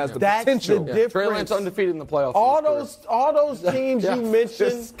team has the potential. The difference. Trey Lance undefeated in the playoffs. All those teams you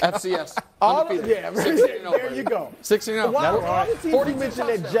mentioned. FCS. There you go. 16-0. All the teams you mentioned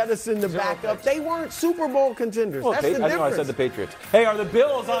that jettisoned the backup, they weren't Super Bowl contenders. Well, That's the difference. I know I said the Patriots. Hey, are the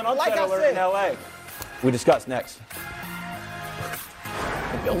Bills on upset alert in L.A.? We discuss next.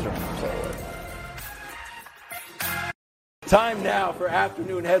 The Bills are on upset alert. Time now for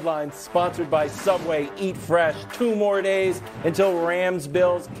afternoon headlines sponsored by Subway. Eat fresh. 2 more days until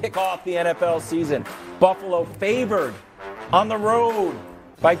Rams-Bills kick off the NFL season. Buffalo favored on the road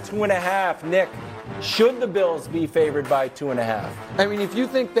by 2.5. Nick, should the Bills be favored by 2.5? I mean, if you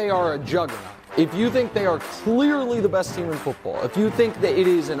think they are a juggernaut, if you think they are clearly the best team in football, if you think that it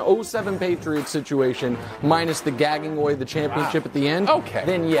is an 07 Patriots situation minus the gagging away the championship at the end,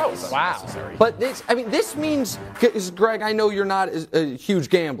 then yes. Wow. But this means, Greg, I know you're not a huge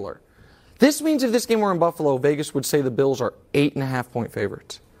gambler. This means if this game were in Buffalo, Vegas would say the Bills are 8.5-point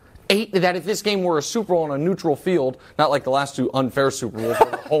favorites. That if this game were a Super Bowl on a neutral field, not like the last 2 unfair Super Bowls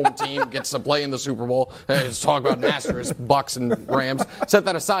where the home team gets to play in the Super Bowl, let's talk about Nationals, Bucks, and Rams, set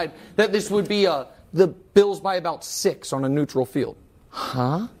that aside, that this would be the Bills by about 6 on a neutral field.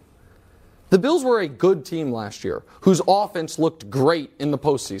 Huh? The Bills were a good team last year whose offense looked great in the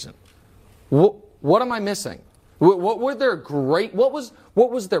postseason. What am I missing? What was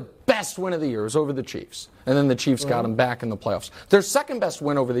their best win of the year? It was over the Chiefs. And then the Chiefs got them back in the playoffs. Their second best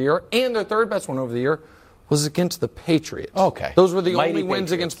win over the year and their third best win over the year was against the Patriots. Okay. Those were the Mighty only wins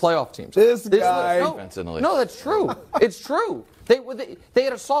Patriots. against playoff teams. This guy. No, that's true. It's true. They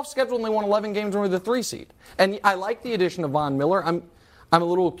had a soft schedule and they won 11 games and were the 3 seed. And I like the addition of Von Miller. I'm a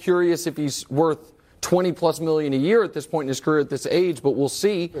little curious if he's worth $20+ million a year at this point in his career at this age, but we'll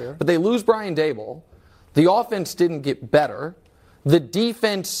see. Fair. But they lose Brian Daboll. The offense didn't get better. The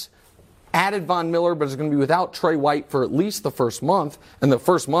defense added Von Miller, but is going to be without Trey White for at least the first month. And the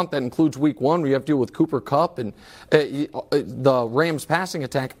first month, that includes week 1, where you have to deal with Cooper Kupp and the Rams passing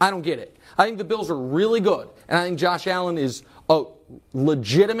attack. I don't get it. I think the Bills are really good. And I think Josh Allen is a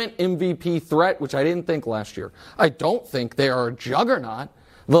legitimate MVP threat, which I didn't think last year. I don't think they are a juggernaut,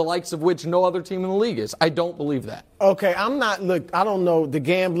 the likes of which no other team in the league is. I don't believe that. Okay, I don't know the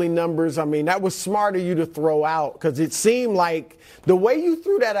gambling numbers. I mean, that was smart of you to throw out because it seemed like the way you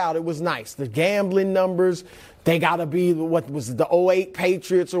threw that out, it was nice. The gambling numbers, they got to be, what was it, the 08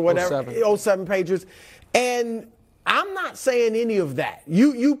 Patriots or whatever? 07 Patriots. And I'm not saying any of that.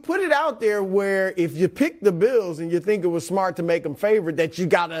 You put it out there where if you pick the Bills and you think it was smart to make them favorite, that you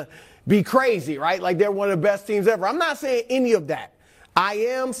got to be crazy, right? Like they're one of the best teams ever. I'm not saying any of that. I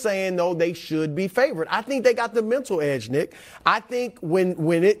am saying, though, they should be favored. I think they got the mental edge, Nick. I think when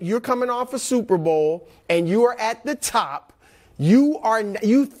you're coming off a Super Bowl and you are at the top,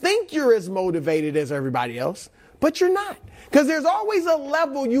 you think you're as motivated as everybody else, but you're not. Because there's always a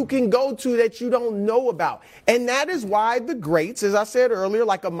level you can go to that you don't know about. And that is why the greats, as I said earlier,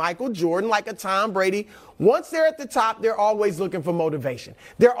 like a Michael Jordan, like a Tom Brady, once they're at the top, they're always looking for motivation.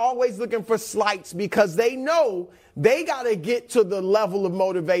 They're always looking for slights because they know they got to get to the level of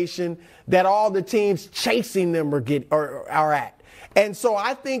motivation that all the teams chasing them are at. And so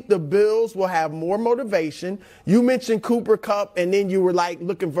I think the Bills will have more motivation. You mentioned Cooper Kupp, and then you were like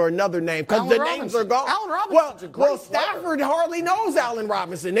looking for another name because the names are gone. Allen Robinson's a great well, Stafford hardly knows Allen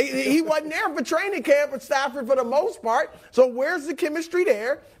Robinson. He wasn't there for training camp at Stafford for the most part. So where's the chemistry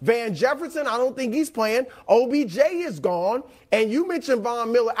there? Van Jefferson, I don't think he's playing. OBJ is gone. And you mentioned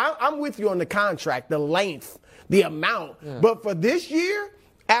Von Miller. I'm with you on the contract, the length, the amount. Yeah. But for this year,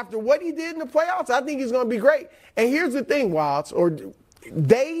 after what he did in the playoffs, I think he's going to be great. And here's the thing, Wilds,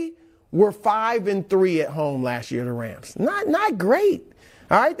 they were 5-3 at home last year, the Rams. Not great.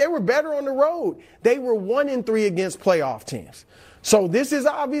 All right, they were better on the road. They were 1-3 against playoff teams. So this is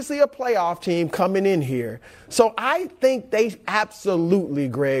obviously a playoff team coming in here. So I think they absolutely,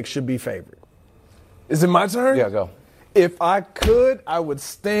 Greg, should be favored. Is it my turn? Yeah, go. If I could, I would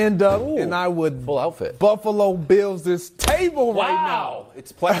stand up and I would full outfit. Buffalo Bills this table right now. Wow,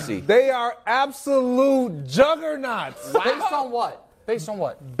 it's plexi. They are absolute juggernauts. Wow. Based on what? Based on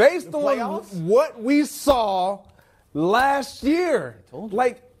what? Based on what we saw last year.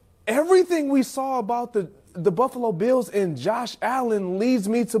 Like everything we saw about the Buffalo Bills and Josh Allen leads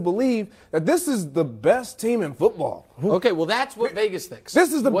me to believe that this is the best team in football. Okay, well, that's what Vegas thinks.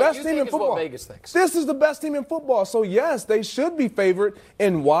 This is the best team in football. What Vegas thinks. This is the best team in football. So, yes, they should be favored.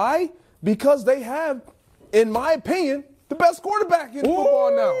 And why? Because they have, in my opinion, the best quarterback in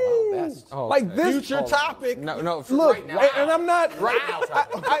football now. Oh, like this future topic. No, look, right now. And I'm not. Right now.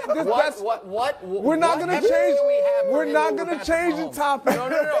 What? We're not going to change. We're not going to change the topic.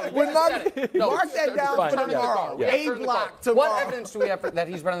 No. We're not. Mark that down for tomorrow. A block tomorrow. What evidence do we have that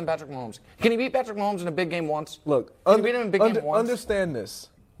he's better than Patrick Mahomes? Can he beat Patrick Mahomes in a big game once? Look, Can he beat him in a big game once? Understand this.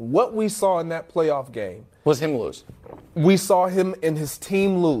 What we saw in that playoff game was him lose. We saw him and his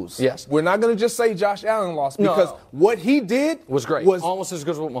team lose. Yes. We're not going to just say Josh Allen lost because what he did was great. Almost as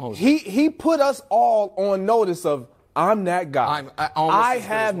good as what Mahomes did. He put us all on notice of, I'm that guy. I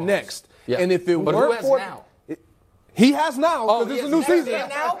have next. Yeah. And if it but weren't who has for now? He has now because it's a new season.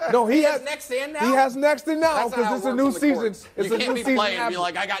 No, he has next and now. He has next and now because it's a new season. You can't be playing and be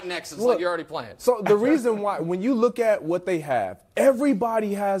like, I got next. It's like you're already playing. So the reason why, when you look at what they have,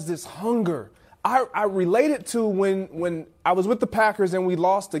 everybody has this hunger. I relate it to when I was with the Packers and we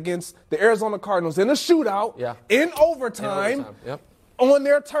lost against the Arizona Cardinals in a shootout in overtime. On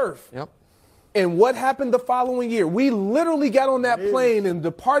their turf. Yep. And what happened the following year? We literally got on that plane and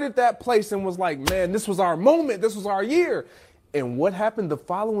departed that place and was like, man, this was our moment. This was our year. And what happened the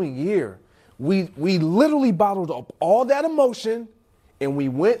following year? We literally bottled up all that emotion and we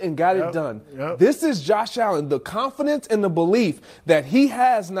went and got it done. Yep. This is Josh Allen, the confidence and the belief that he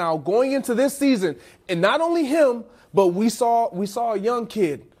has now going into this season. And not only him, but we saw a young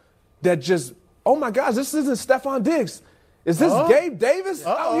kid that just, oh my gosh, this isn't Stephon Diggs. Is this Gabe Davis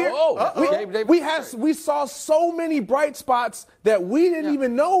out here? We saw so many bright spots that we didn't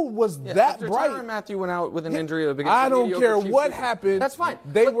even know was that bright. Tyrann Mathieu went out with an injury against I don't care what happened. That's fine.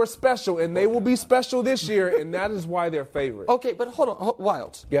 They were special, and they will be special this year, and that is why they're favorite. Okay, but hold on,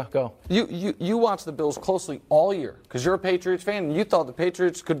 Wilds. Yeah, go. You watched the Bills closely all year because you're a Patriots fan, and you thought the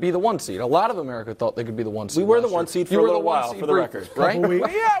Patriots could be the 1 seed. A lot of America thought they could be the 1 seed. We were the 1 seed for a little while, for the record, right?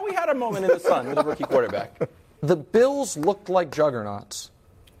 Yeah, we had a moment in the sun with a rookie quarterback. The Bills looked like juggernauts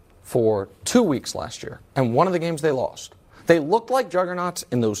for 2 weeks last year, and one of the games they lost. They looked like juggernauts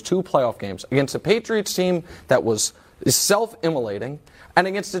in those 2 playoff games against a Patriots team that was self-immolating and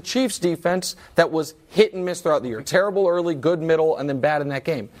against a Chiefs defense that was hit and miss throughout the year. Terrible early, good middle, and then bad in that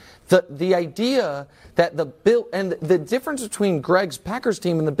game. The idea that the difference between Greg's Packers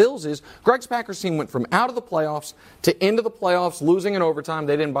team and the Bills is Greg's Packers team went from out of the playoffs to into the playoffs, losing in overtime.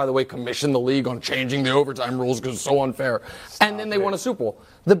 They didn't, by the way, commission the league on changing the overtime rules because it's so unfair. And then they won a Super Bowl.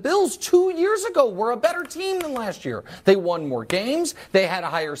 The Bills 2 years ago were a better team than last year. They won more games. They had a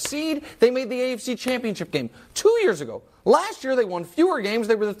higher seed. They made the AFC Championship game 2 years ago. Last year they won fewer games.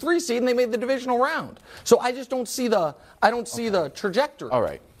 They were the 3 seed and they made the divisional round. So I just don't see the trajectory. All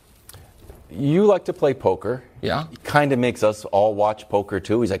right. you like to play poker. Yeah. He kind of makes us all watch poker,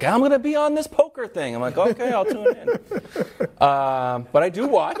 too. He's like, I'm going to be on this poker thing. I'm like, okay, I'll tune in. But I do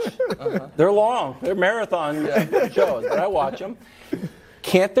watch. They're long. They're marathon shows, but I watch them.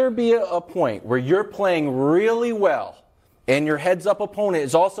 Can't there be a point where you're playing really well and your heads-up opponent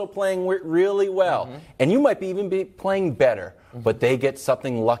is also playing really well, and you might even be playing better, but they get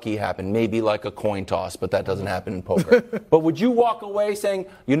something lucky happen, maybe like a coin toss, but that doesn't happen in poker. But would you walk away saying,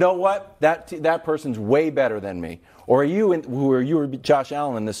 you know what, that person's way better than me? Or are you, you were Josh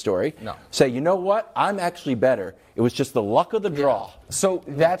Allen in this story, say, you know what, I'm actually better. It was just the luck of the draw. So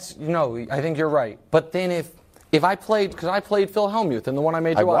that's, I think you're right. But then if I played, because I played Phil Hellmuth, and the one I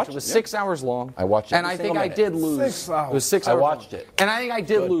made you watch, it was 6 hours long. I watched it. And I think I did lose. 6 hours. It was 6 hours. I watched it. And I think I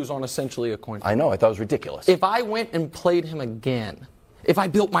did lose on essentially a coin flip. I know. I thought it was ridiculous. If I went and played him again, if I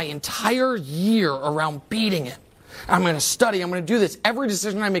built my entire year around beating him, I'm going to study, I'm going to do this, every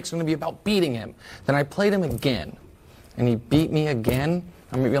decision I make is going to be about beating him, then I played him again, and he beat me again,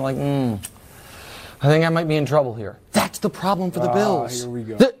 I'm going to be like, I think I might be in trouble here. That's the problem for the Bills. Here we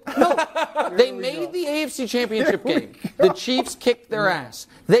go. They made the AFC Championship game. The Chiefs kicked their ass.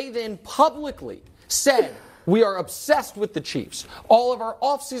 They then publicly said, we are obsessed with the Chiefs. All of our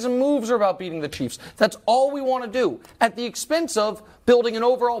offseason moves are about beating the Chiefs. That's all we want to do, at the expense of building an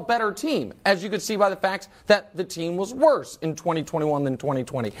overall better team, as you could see by the fact that the team was worse in 2021 than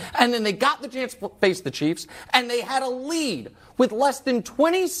 2020. And then they got the chance to face the Chiefs, and they had a lead with less than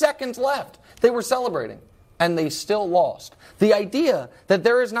 20 seconds left. They were celebrating, and they still lost. The idea that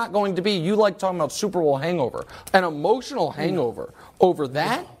there is not going to be, you like talking about Super Bowl hangover, an emotional hangover over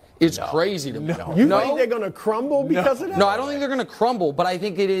that is crazy to me. You think they're going to crumble because of that? No, I don't think they're going to crumble, but I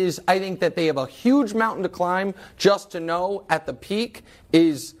think that they have a huge mountain to climb just to know at the peak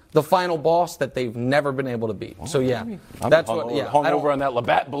is the final boss that they've never been able to beat. So, yeah. That's what, hung over on that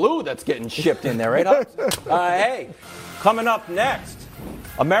Labatt Blue that's getting shipped in there, right? Hey, coming up next,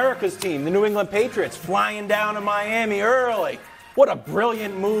 America's team, the New England Patriots, flying down to Miami early. What a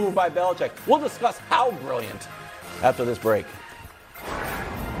brilliant move by Belichick. We'll discuss how brilliant after this break.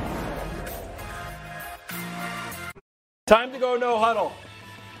 Time to go no huddle.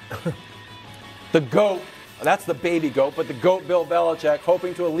 The GOAT, that's the baby GOAT, but the GOAT Bill Belichick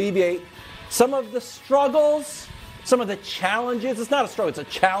hoping to alleviate some of the struggles, some of the challenges. It's not a struggle, it's a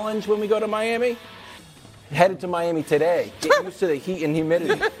challenge when we go to Miami. Headed to Miami today. Get used to the heat and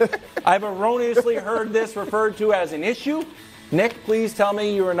humidity. I've erroneously heard this referred to as an issue. Nick, please tell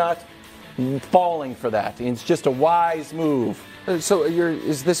me you are not falling for that. It's just a wise move. So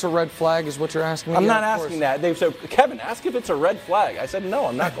is this a red flag is what you're asking me? I'm not asking that. They said, Kevin, ask if it's a red flag. I said, no,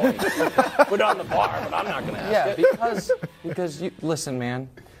 I'm not going to. Put it on the bar, but I'm not going to ask it. Because you, listen, man,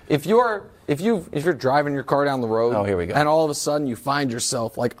 if you're driving your car down the road, here we go. And all of a sudden you find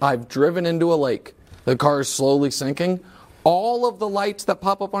yourself like, I've driven into a lake, the car is slowly sinking, all of the lights that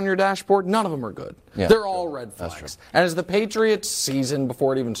pop up on your dashboard, none of them are good. Yeah, they're all red flags. And as the Patriots season,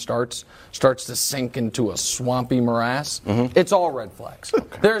 before it even starts to sink into a swampy morass, it's all red flags.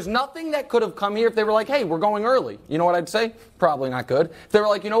 Okay. There's nothing that could have come here if they were like, hey, we're going early. You know what I'd say? Probably not good. If they were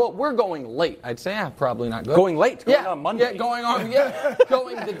like, you know what, we're going late. I'd say, probably not good. Going late? Going on Monday? Yeah,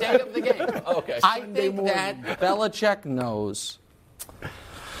 going the day of the game. Okay. I think that Belichick knows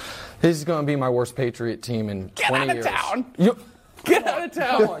this is going to be my worst Patriot team in 20 years. Get out of town. Get out of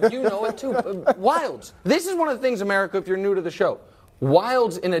town. Come on, you know it too. Wilds. This is one of the things, America, if you're new to the show.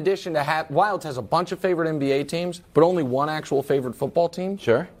 Wilds, in addition to Wilds has a bunch of favorite NBA teams, but only one actual favorite football team.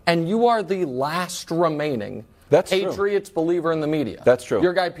 Sure. And you are the last remaining Patriots believer in the media. That's true.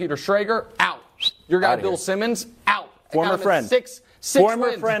 Your guy Peter Schrager, out. Your guy Bill Simmons, out. Former friend. Six Former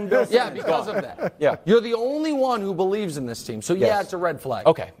wins. friend Bill Simmons. Yeah, because of that. Yeah. You're the only one who believes in this team. So, yeah, it's a red flag.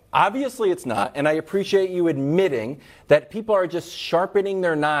 Okay. Obviously, it's not. And I appreciate you admitting that people are just sharpening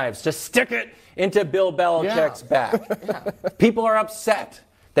their knives to stick it into Bill Belichick's back. People are upset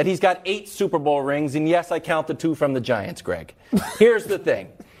that he's got 8 Super Bowl rings. And, yes, I count the 2 from the Giants, Greg. Here's the thing.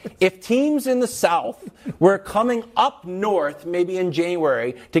 If teams in the South were coming up north, maybe in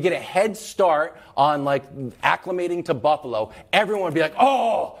January, to get a head start on, like, acclimating to Buffalo, everyone would be like,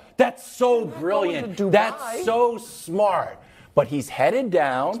 oh, that's so brilliant. That's so smart. But he's headed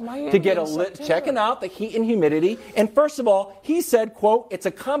down to get checking out the heat and humidity. And first of all, he said, quote, it's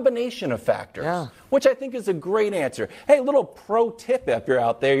a combination of factors, which I think is a great answer. Hey, little pro tip if you're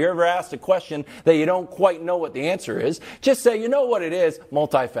out there. You're ever asked a question that you don't quite know what the answer is, just say, you know what it is,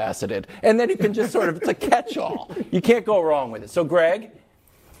 multifaceted. And then you can just sort of, it's a catch-all. You can't go wrong with it. So, Greg,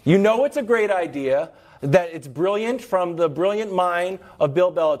 you know it's a great idea. that it's brilliant from the brilliant mind of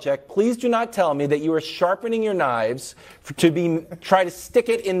Bill Belichick. Please do not tell me that you are sharpening your knives to try to stick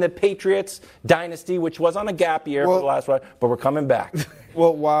it in the Patriots dynasty, which was on a gap year for the last one, but we're coming back.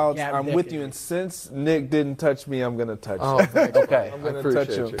 Well, Wildes, I'm with you, and since Nick didn't touch me, I'm going to touch you. Okay. I'm going to touch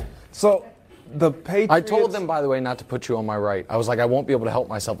you. So, the Patriots... I told them, by the way, not to put you on my right. I was like, I won't be able to help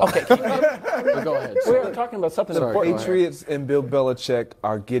myself. Okay. Go ahead. We were talking about something important. The Patriots and Bill Belichick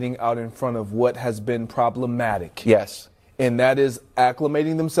are getting out in front of what has been problematic. Yes. And that is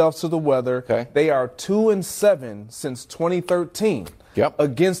acclimating themselves to the weather. Okay. They are 2-7 since 2013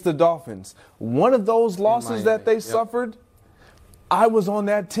 against the Dolphins. One of those losses that they suffered, I was on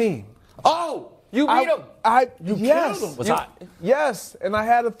that team. Oh! You beat him. You killed him. Was hot. Yes, and I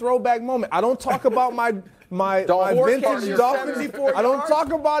had a throwback moment. I don't talk about my vintage Dolphins. I don't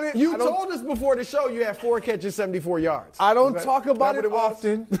talk about it. You told us before the show you had 4 catches, 74 yards. I don't talk about it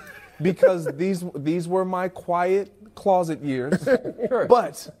often because these were my quiet closet years. Sure.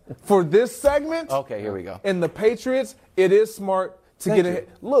 But for this segment, okay, here we go. And the Patriots, it is smart to get ahead.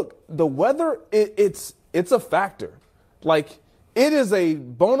 Look, the weather, it's a factor. Like, it is a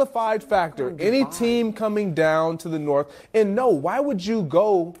bona fide factor. Any team coming down to the north, and no, why would you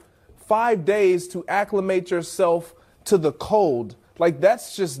go 5 days to acclimate yourself to the cold? Like,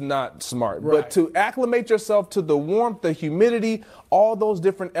 that's just not smart. Right. But to acclimate yourself to the warmth, the humidity, all those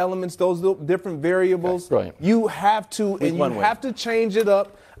different elements, those different variables, you have to, and you have to change it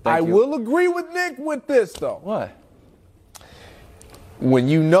up. I will agree with Nick with this, though. What? When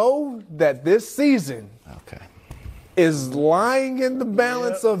you know that this season is lying in the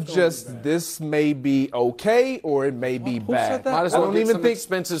balance of just this may be okay or it may be bad. Might as well get some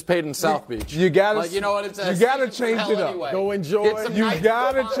expenses paid in South Beach. You gotta, like, you know what it says? You gotta change it up. Anyway. Go enjoy. You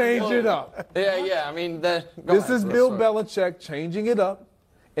gotta change it up. Yeah. I mean, this is Bill Belichick changing it up,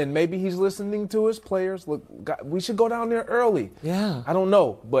 and maybe he's listening to his players. Look, we should go down there early. Yeah. I don't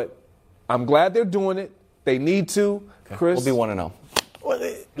know, but I'm glad they're doing it. They need to. Chris, we'll be 1-0. Well,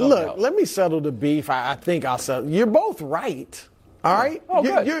 look, let me settle the beef. I think I'll settle. You're both right. All right? Oh,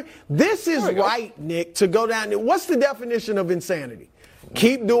 good. This is right, Nick, to go down there. What's the definition of insanity?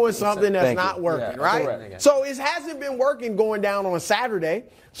 Keep doing something that's not working, right? Correct. So it hasn't been working going down on Saturday.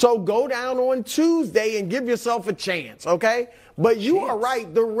 So go down on Tuesday and give yourself a chance, okay? But you are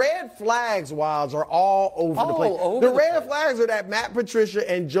right. The red flags, Wildes, are all over the place. The red flags are that Matt Patricia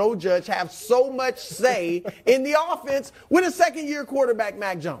and Joe Judge have so much say in the offense with a second-year quarterback,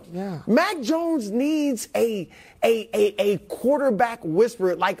 Mac Jones. Yeah. Mac Jones needs a quarterback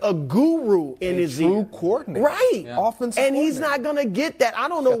whisperer, like a guru in his ear. True coordinator. Right. Yeah. Offensive and he's not going to get that. I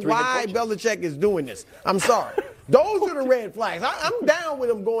don't know why Belichick is doing this. I'm sorry. Those are the red flags. I'm down with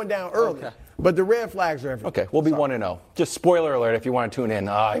him going down early. Okay. But the red flags are everywhere. Okay, we'll be 1-0. Just spoiler alert if you want to tune in.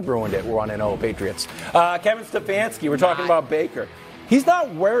 I ruined it. We're 1-0 Patriots. Kevin Stefanski, we're talking about Baker. He's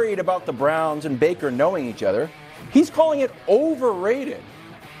not worried about the Browns and Baker knowing each other. He's calling it overrated.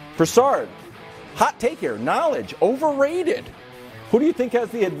 Broussard, hot take here. Knowledge, overrated. Who do you think has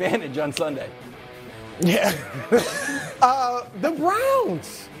the advantage on Sunday? Yeah. The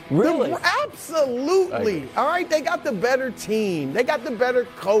Browns. Really? Absolutely. All right, they got the better team. They got the better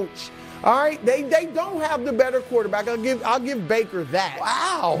coach. All right, they don't have the better quarterback. I'll give Baker that.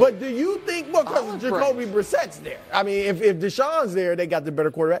 Wow. But do you think, well, because Jacoby Brissett's there. I mean, if Deshaun's there, they got the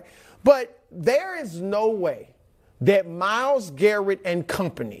better quarterback. But there is no way that Myles Garrett and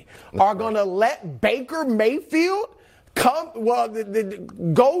company are going to let Baker Mayfield come. Well,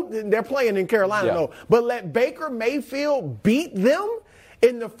 they're playing in Carolina, though. But let Baker Mayfield beat them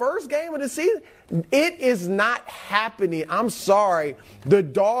in the first game of the season. It is not happening. I'm sorry. The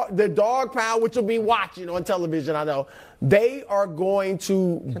dog pound, which you'll be watching on television, I know, they are going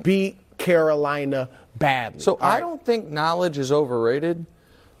to beat Carolina badly. So I don't think knowledge is overrated,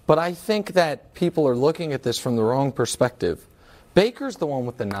 but I think that people are looking at this from the wrong perspective. Baker's the one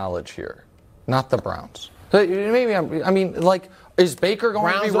with the knowledge here, not the Browns. Maybe is Baker going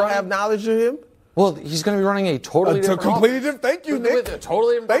Browns to be don't have knowledge of him? Well, he's going to be running a totally different completely different. Thank you, Nick. With a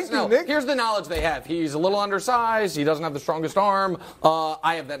totally different Thank personnel. you, Nick. Here's the knowledge they have. He's a little undersized. He doesn't have the strongest arm.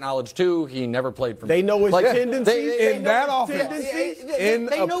 I have that knowledge too. He never played for me. They know his tendencies in that offense. In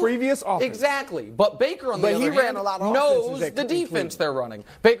a previous offense. Exactly. But Baker, on the other hand, knows the defense they're running.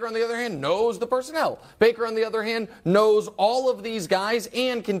 Baker, on the other hand, knows the personnel. Baker, on the other hand, knows all of these guys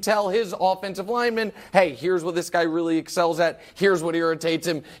and can tell his offensive linemen, hey, here's what this guy really excels at. Here's what irritates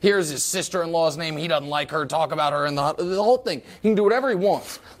him. Here's his sister-in-law's name. He doesn't like her. Talk about her and the whole thing. He can do whatever he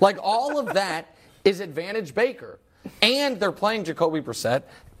wants. Like, all of that is advantage Baker. and they're playing Jacoby Brissett,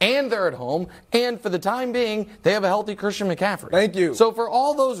 and they're at home, and for the time being, they have a healthy Christian McCaffrey. Thank you. So for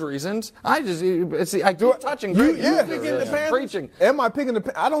all those reasons, I keep touching. You picking the Panthers? Preaching. Am I picking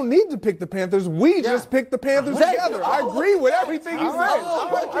the? I don't need to pick the Panthers. We just picked the Panthers together. I agree with everything you said.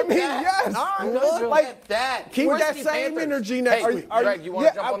 I mean, yes. Look at that. Keep that same energy next week. Greg, you want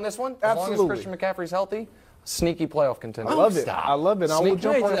to jump on this one? As Absolutely. long as Christian McCaffrey's healthy, sneaky playoff contender. I love it. I love it. I will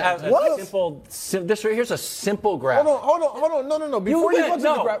jump on that. Here's a simple graph. Hold on. No. Before you go to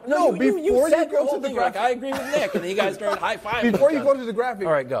the graphic. No, before you go to the graphic. I agree with Nick, and then you guys started high-fiving. Before you go to the graphic.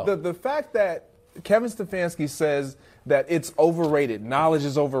 All right, go. The fact that Kevin Stefanski says that it's overrated, knowledge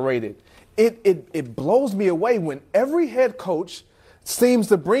is overrated, it blows me away when every head coach seems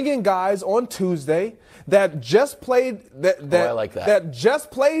to bring in guys on Tuesday that just played I like that. that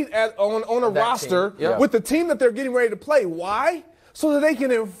just played on a roster with the team that they're getting ready to play. Why? So that they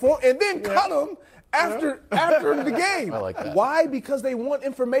can inform and then cut them after the game. I like that. Why? Because they want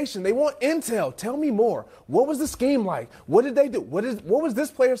information. They want intel. Tell me more. What was the scheme like? What did they do? What was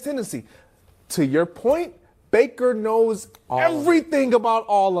this player's tendency? To your point, Baker knows everything about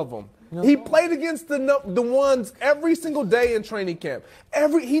all of them. He played against the ones every single day in training camp.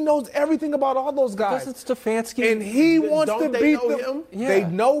 He knows everything about all those guys. Because it's Stefanski. And he wants to beat them. Yeah. They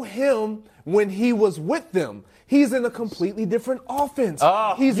know him when he was with them. He's in a completely different offense.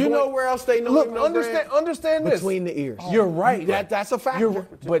 You know where else they know him? Understand this. Between the ears. You're right. That's a factor.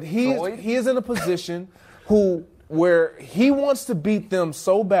 But he is in a position where he wants to beat them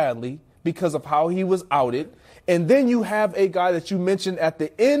so badly because of how he was outed. And then you have a guy that you mentioned at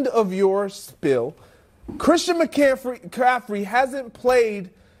the end of your spill. Christian McCaffrey hasn't played.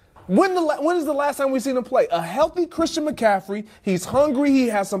 When is the last time we've seen him play? A healthy Christian McCaffrey. He's hungry. He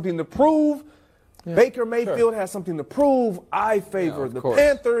has something to prove. Yeah, Baker Mayfield has something to prove. I favor the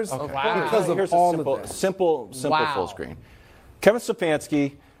Panthers because of Here's all a of this. simple full screen. Kevin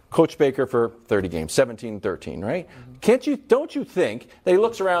Stefanski, Coach Baker for 30 games, 17-13, right? Don't you think that he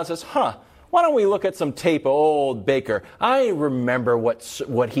looks around and says, why don't we look at some tape of old Baker? I remember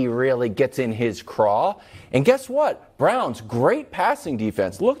what he really gets in his craw. And guess what? Browns, great passing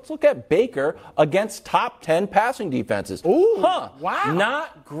defense. Let's look at Baker against top 10 passing defenses. Ooh, wow.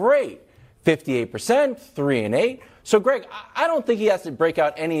 Not great. 58%, 3-8. So, Greg, I don't think he has to break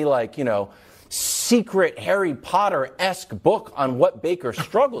out any, secret Harry Potter-esque book on what Baker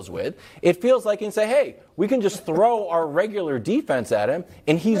struggles with. It feels like he can say, hey, we can just throw our regular defense at him,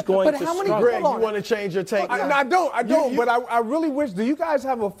 and he's going to struggle. Greg, you want to change your take? I don't. But I really wish. Do you guys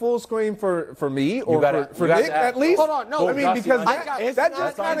have a full screen for me or for Nick at least? Hold on, no. I mean, because that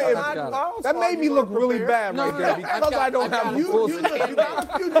just kind of that made me look really bad right there because I don't have a full screen.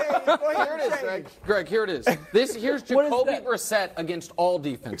 Here it is, Greg. Here it is. Here's Jacoby Brissett against all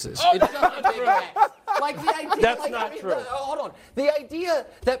defenses. It's not a big act. The idea. That's not true. Hold on. The idea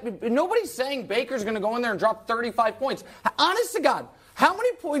that nobody's saying Baker's going to go in there and drop 35 points. Honest to God, how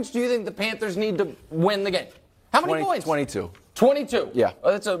many points do you think the Panthers need to win the game? How many points? 22. 22. Yeah.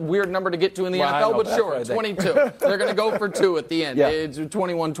 That's a weird number to get to in the NFL, but sure, 22. They're going to go for 2 at the end. Yeah. It's a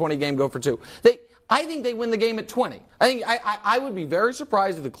 21-20 game, go for 2. I think they win the game at 20. I would be very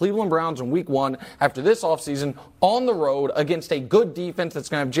surprised if the Cleveland Browns in week 1 after this offseason on the road against a good defense that's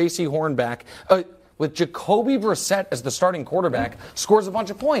going to have J.C. Horn back, with Jacoby Brissett as the starting quarterback, scores a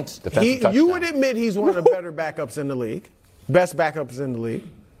bunch of points. You would admit he's one of the better backups in the league. Best backups in the league.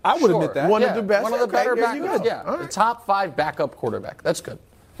 I would admit that. One of the best. One of the better backups. Yeah. Right. The top 5 backup quarterback. That's good.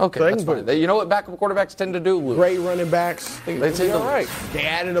 Okay, So that's fine. You know what backup quarterbacks tend to do, Lou? Great running backs. They say all right. They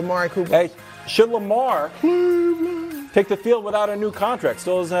added Amari Cooper. Hey, should Lamar take the field without a new contract?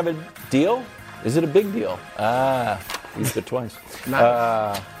 Still doesn't have a deal? Is it a big deal? Used it twice.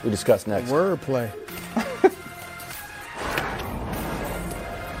 We discuss next. Wordplay.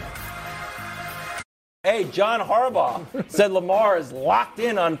 Hey, John Harbaugh said Lamar is locked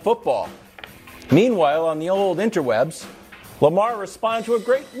in on football. Meanwhile, on the old interwebs, Lamar responded to a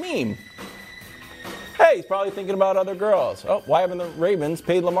great meme. Hey, he's probably thinking about other girls. Oh, why haven't the Ravens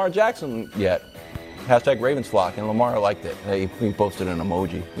paid Lamar Jackson yet? Hashtag Ravens flock, and Lamar liked it. He posted an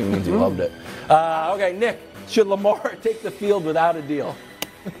emoji. It means he loved it. Okay, Nick, should Lamar take the field without a deal?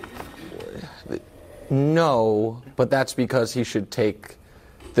 No, but that's because he should take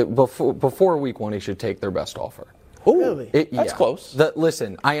before week 1. He should take their best offer. Oh, really? That's close.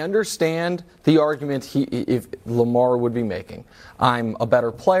 Listen, I understand the argument if Lamar would be making. I'm a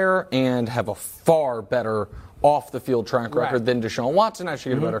better player and have a far better off-the-field track record than Deshaun Watson. I should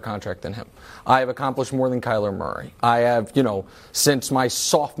get a better contract than him. I have accomplished more than Kyler Murray. I have, since my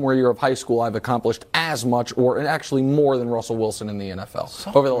sophomore year of high school, I've accomplished as much or actually more than Russell Wilson in the NFL.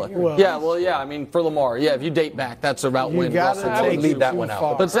 I mean, for Lamar, if you date back, that's about when Russell I would leave that one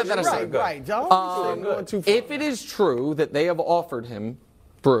out. But set that aside. Right. If it is true that they have offered him,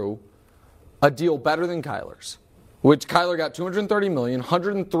 Brew, a deal better than Kyler's, which Kyler got $230 million,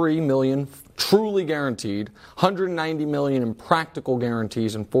 $103 million truly guaranteed, $190 million in practical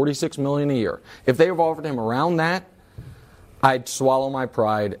guarantees, and $46 million a year. If they have offered him around that, I'd swallow my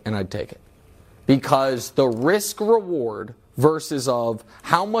pride and I'd take it. Because the risk-reward versus of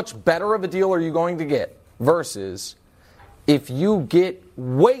how much better of a deal are you going to get versus if you get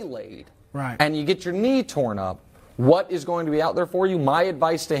waylaid and you get your knee torn up, what is going to be out there for you? My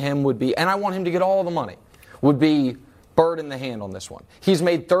advice to him would be, and I want him to get all the money, would be bird in the hand on this one. He's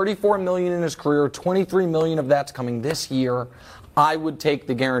made $34 million in his career, $23 million of that's coming this year. I would take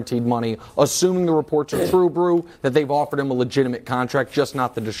the guaranteed money, assuming the reports are true, Brew, that they've offered him a legitimate contract, just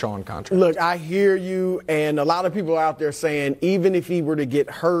not the Deshaun contract. Look, I hear you, and a lot of people out there saying even if he were to get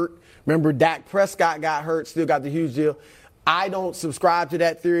hurt, remember Dak Prescott got hurt, still got the huge deal. I don't subscribe to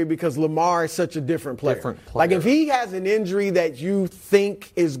that theory because Lamar is such a different player. Like if he has an injury that you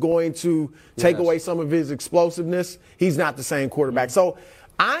think is going to take away some of his explosiveness, he's not the same quarterback. So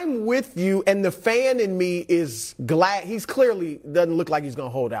I'm with you, and the fan in me is glad. He's clearly doesn't look like he's going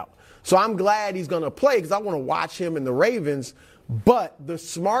to hold out. So I'm glad he's going to play because I want to watch him in the Ravens. But the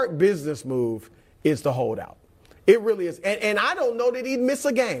smart business move is to hold out. It really is. And I don't know that he'd miss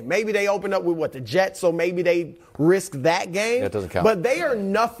a game. Maybe they open up with, the Jets, so maybe they risk that game. That doesn't count. But they are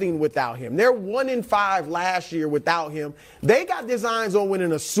nothing without him. They're 1-5 last year without him. They got designs on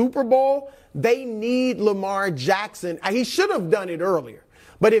winning a Super Bowl. They need Lamar Jackson. He should have done it earlier.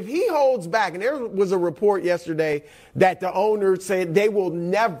 But if he holds back, and there was a report yesterday that the owner said they will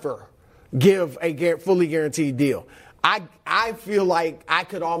never give a fully guaranteed deal. I feel like I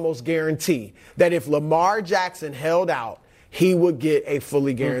could almost guarantee that if Lamar Jackson held out, he would get a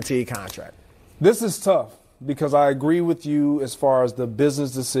fully guaranteed contract. This is tough because I agree with you as far as the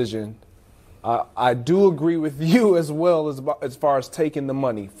business decision. I do agree with you as well as far as taking the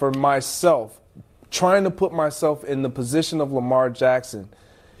money. For myself, trying to put myself in the position of Lamar Jackson,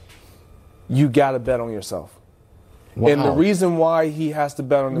 you got to bet on yourself. Wow. And the reason why he has to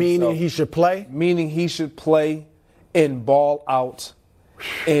bet on himself. Meaning he should play? Meaning he should play and ball out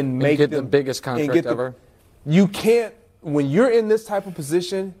and make the biggest contract ever. You can't, when you're in this type of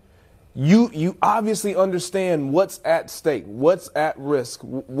position, you obviously understand what's at stake, what's at risk,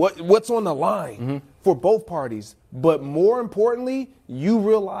 what's on the line for both parties. But more importantly, you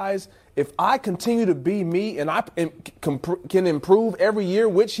realize if I continue to be me and I can improve every year,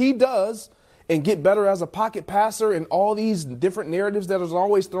 which he does, and get better as a pocket passer and all these different narratives that is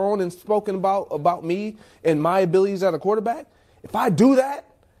always thrown and spoken about me and my abilities as a quarterback, if I do that,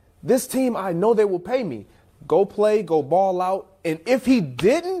 this team, I know they will pay me. Go play, go ball out. And if he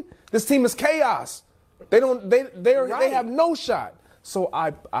didn't, this team is chaos. They have no shot. So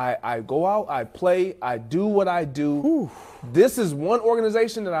I go out, I play, I do what I do. Whew. This is one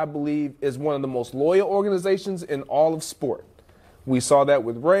organization that I believe is one of the most loyal organizations in all of sport. We saw that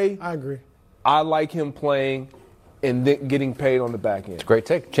with Ray. I agree. I like him playing and then getting paid on the back end. It's a great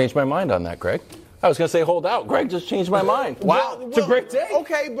take. Changed my mind on that, Greg. I was going to say hold out. Greg just changed my mind. Wow. It's a great take.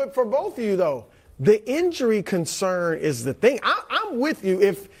 Okay, but for both of you, though, the injury concern is the thing. I'm with you.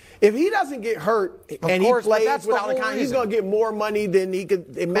 If he doesn't get hurt and he plays without a contract, he's going to get more money than he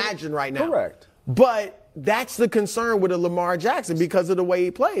could imagine right now. Correct. But that's the concern with a Lamar Jackson because of the way he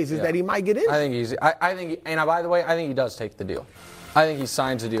plays, is that he might get injured. I think by the way, I think he does take the deal. I think he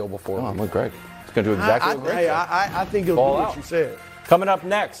signs a deal before. I'm with Greg. He's going to do exactly what Greg said. I think he'll do what you said. Coming up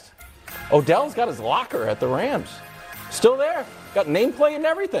next, Odell's got his locker at the Rams. Still there. Got nameplate and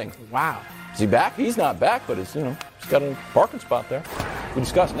everything. Wow. Is he back? He's not back, but he's got a parking spot there. We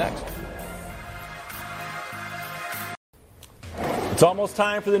discuss next. It's almost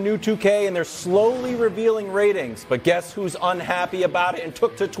time for the new 2K, and they're slowly revealing ratings. But guess who's unhappy about it and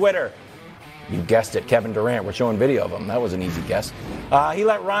took to Twitter? You guessed it, Kevin Durant. We're showing video of him. That was an easy guess. He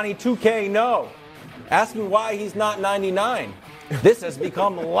let Ronnie 2K know, asking why he's not 99. This has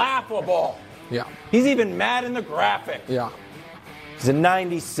become laughable. Yeah. He's even mad in the graphic. Yeah. He's a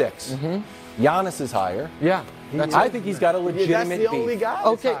 96. Mm-hmm. Giannis is higher. Yeah. I think he's got a legitimate That's the only guy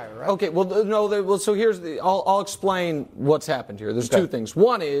that's higher, right? Okay. Well, no. So here's I'll explain what's happened here. There's two things.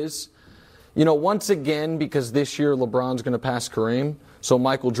 One is once again, because this year LeBron's going to pass Kareem, so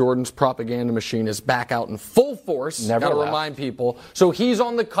Michael Jordan's propaganda machine is back out in full force. Never Got to left. remind people. So he's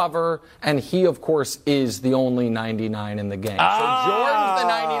on the cover, and he, of course, is the only 99 in the game. So Jordan's the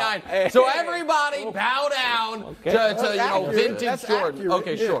 99. So everybody bow down to vintage That's Jordan. accurate.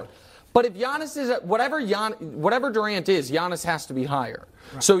 Okay, sure. But if Giannis is whatever Durant is, Giannis has to be higher.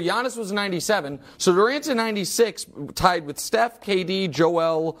 Right. So Giannis was 97. So Durant's a 96, tied with Steph, KD,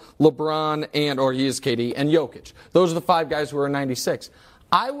 Joel, LeBron, or he is KD, and Jokic. Those are the 5 guys who are 96.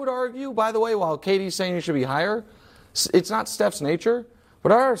 I would argue, by the way, while KD's saying he should be higher, it's not Steph's nature.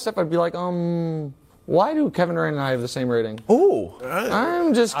 But I Steph, I'd be like, why do Kevin Durant and I have the same rating? Ooh.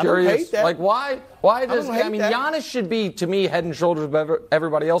 I'm just curious. I don't hate that. Like, why does, that. Giannis should be, to me, head and shoulders above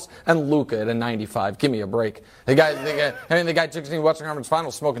everybody else, and Luka at a 95. Give me a break. The guy took the Western Conference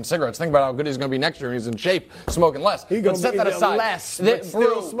Finals smoking cigarettes. Think about how good he's going to be next year. He's in shape, smoking less. He's going to be aside. less, but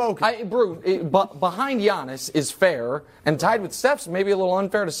still smoking. But behind Giannis is fair, and tied with Steph's maybe a little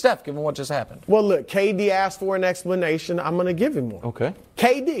unfair to Steph, given what just happened. Well, look, KD asked for an explanation. I'm going to give him one. Okay.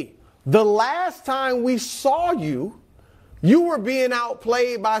 KD, the last time we saw you, you were being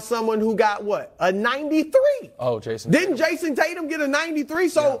outplayed by someone who got what? A 93. Oh, Jason. Didn't Jason Tatum get a 93?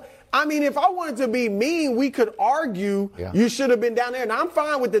 So, I mean, if I wanted to be mean, we could argue you should have been down there. And I'm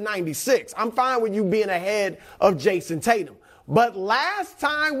fine with the 96. I'm fine with you being ahead of Jason Tatum. But last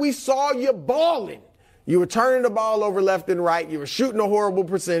time we saw you balling, you were turning the ball over left and right. You were shooting a horrible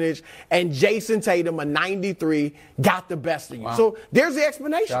percentage. And Jason Tatum, a 93, got the best of you. Wow. So there's the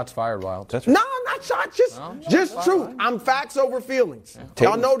explanation. Shots fired, Wild. That's right. No, not shots. Just truth. I'm facts over feelings. Yeah.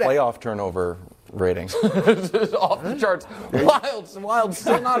 Y'all know that. Playoff turnover rating. Off the charts. Wild,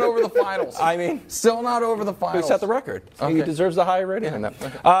 still not over the finals. I mean, still not over the finals. Who set the record? Okay. He deserves a higher rating than that.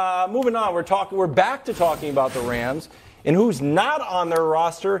 Okay. Moving on, we're back to talking about the Rams and who's not on their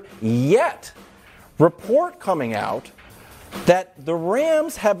roster yet. Report coming out that the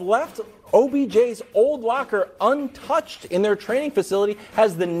Rams have left OBJ's old locker untouched in their training facility,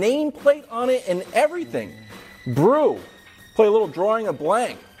 has the nameplate on it and everything. Brew, play a little drawing a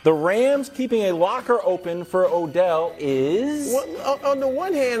blank. The Rams keeping a locker open for Odell is... Well, on the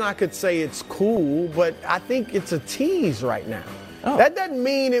one hand, I could say it's cool, but I think it's a tease right now. Oh. That doesn't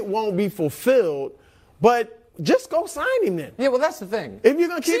mean it won't be fulfilled, but... just go sign him then. Yeah, well, that's the thing. If you're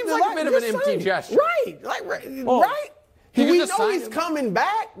going to keep seems like a bit of an empty gesture. Right. Right. We know he's coming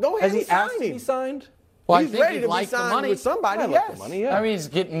back. Go ahead and sign him. Has he asked to be signed? Well, he's ready to be signed with somebody, yes. I mean, he's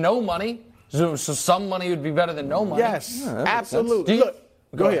getting no money, so some money would be better than no money. Yes, absolutely. Look,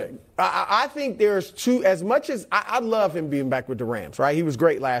 go ahead. I think there's two, as much as I love him being back with the Rams, right? He was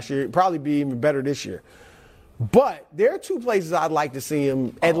great last year. He'd probably be even better this year. But there are 2 places I'd like to see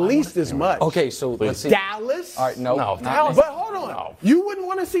him at least as much. Okay, so let's see. Dallas. All right, no. Dallas. But hold on. No. You wouldn't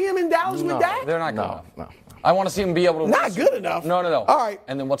want to see him in Dallas with Dak? They're not good enough. No. I want to see him be able to. Not good enough. No. All right.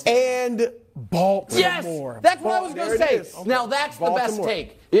 And then what's and Baltimore. Yes, that's what I was going to say. Okay. Now that's Baltimore. The best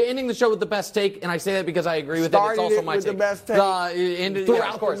take. You're ending the show with the best take, and I say that because I agree with it. It's also my take. The best take.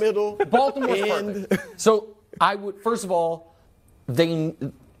 Throughout the middle. Baltimore's perfect. So I would first of all,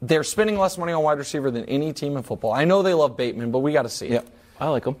 they're spending less money on wide receiver than any team in football. I know they love Bateman, but we got to see it. Yeah, I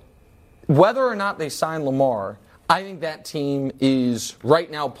like him. Whether or not they sign Lamar, I think that team is right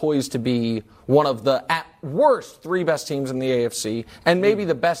now poised to be one of the, at worst, 3 best teams in the AFC, and maybe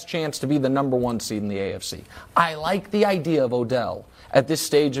the best chance to be the number 1 seed in the AFC. I like the idea of Odell at this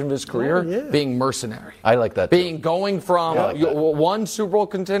stage of his career being mercenary. I like that too. Going from one Super Bowl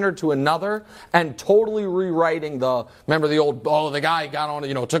contender to another and totally rewriting remember the old, the guy got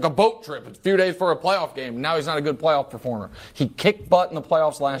on, took a boat trip a few days for a playoff game. Now he's not a good playoff performer. He kicked butt in the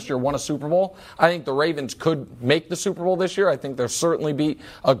playoffs last year, won a Super Bowl. I think the Ravens could make the Super Bowl this year. I think they'll certainly be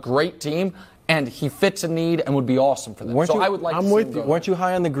a great team. And he fits a need and would be awesome for them. I would like to see him go. Weren't you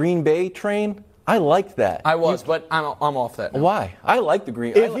high on the Green Bay train? I liked that. I was, but I'm off that now. Why? I like the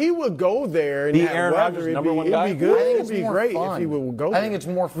Green. If he would go there and Aaron Rodgers number 1 guy, it'd be good. I think it's it'd be great if he would go there. I think it's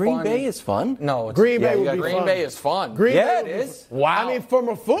more fun. Green Bay is fun. No, Green Bay would be Green fun. Bay is fun. It is. Wow. I mean, from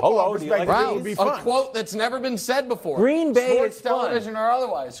a football perspective, it would be fun. A quote that's never been said before. Green Bay Sports is fun. television or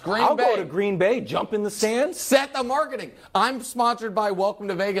otherwise. I'll go to Green Bay, jump in the stands. Set the marketing. I'm sponsored by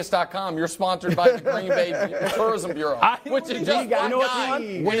WelcomeToVegas.com. You're sponsored by the Green Bay Tourism Bureau, which is just one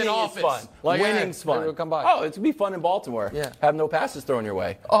guy winning office. Winning's fun. Come by. Oh, it's going to be fun in Baltimore. Yeah. Have no passes thrown your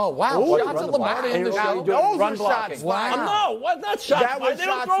way. Oh, wow. Ooh, shots at Lamar in the show. Those run are blocking. shots. Wow. No, not shots. That was they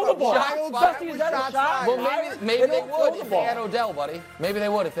don't shots throw the ball. Well, maybe they would if they had Odell, buddy. Maybe they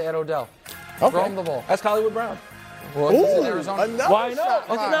would if they had Odell. Throw him the ball. Ask Hollywood Brown. Well, Ooh, in Arizona. another Why not?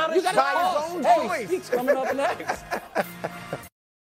 Shot. It's not You got his own voice. He's coming up next.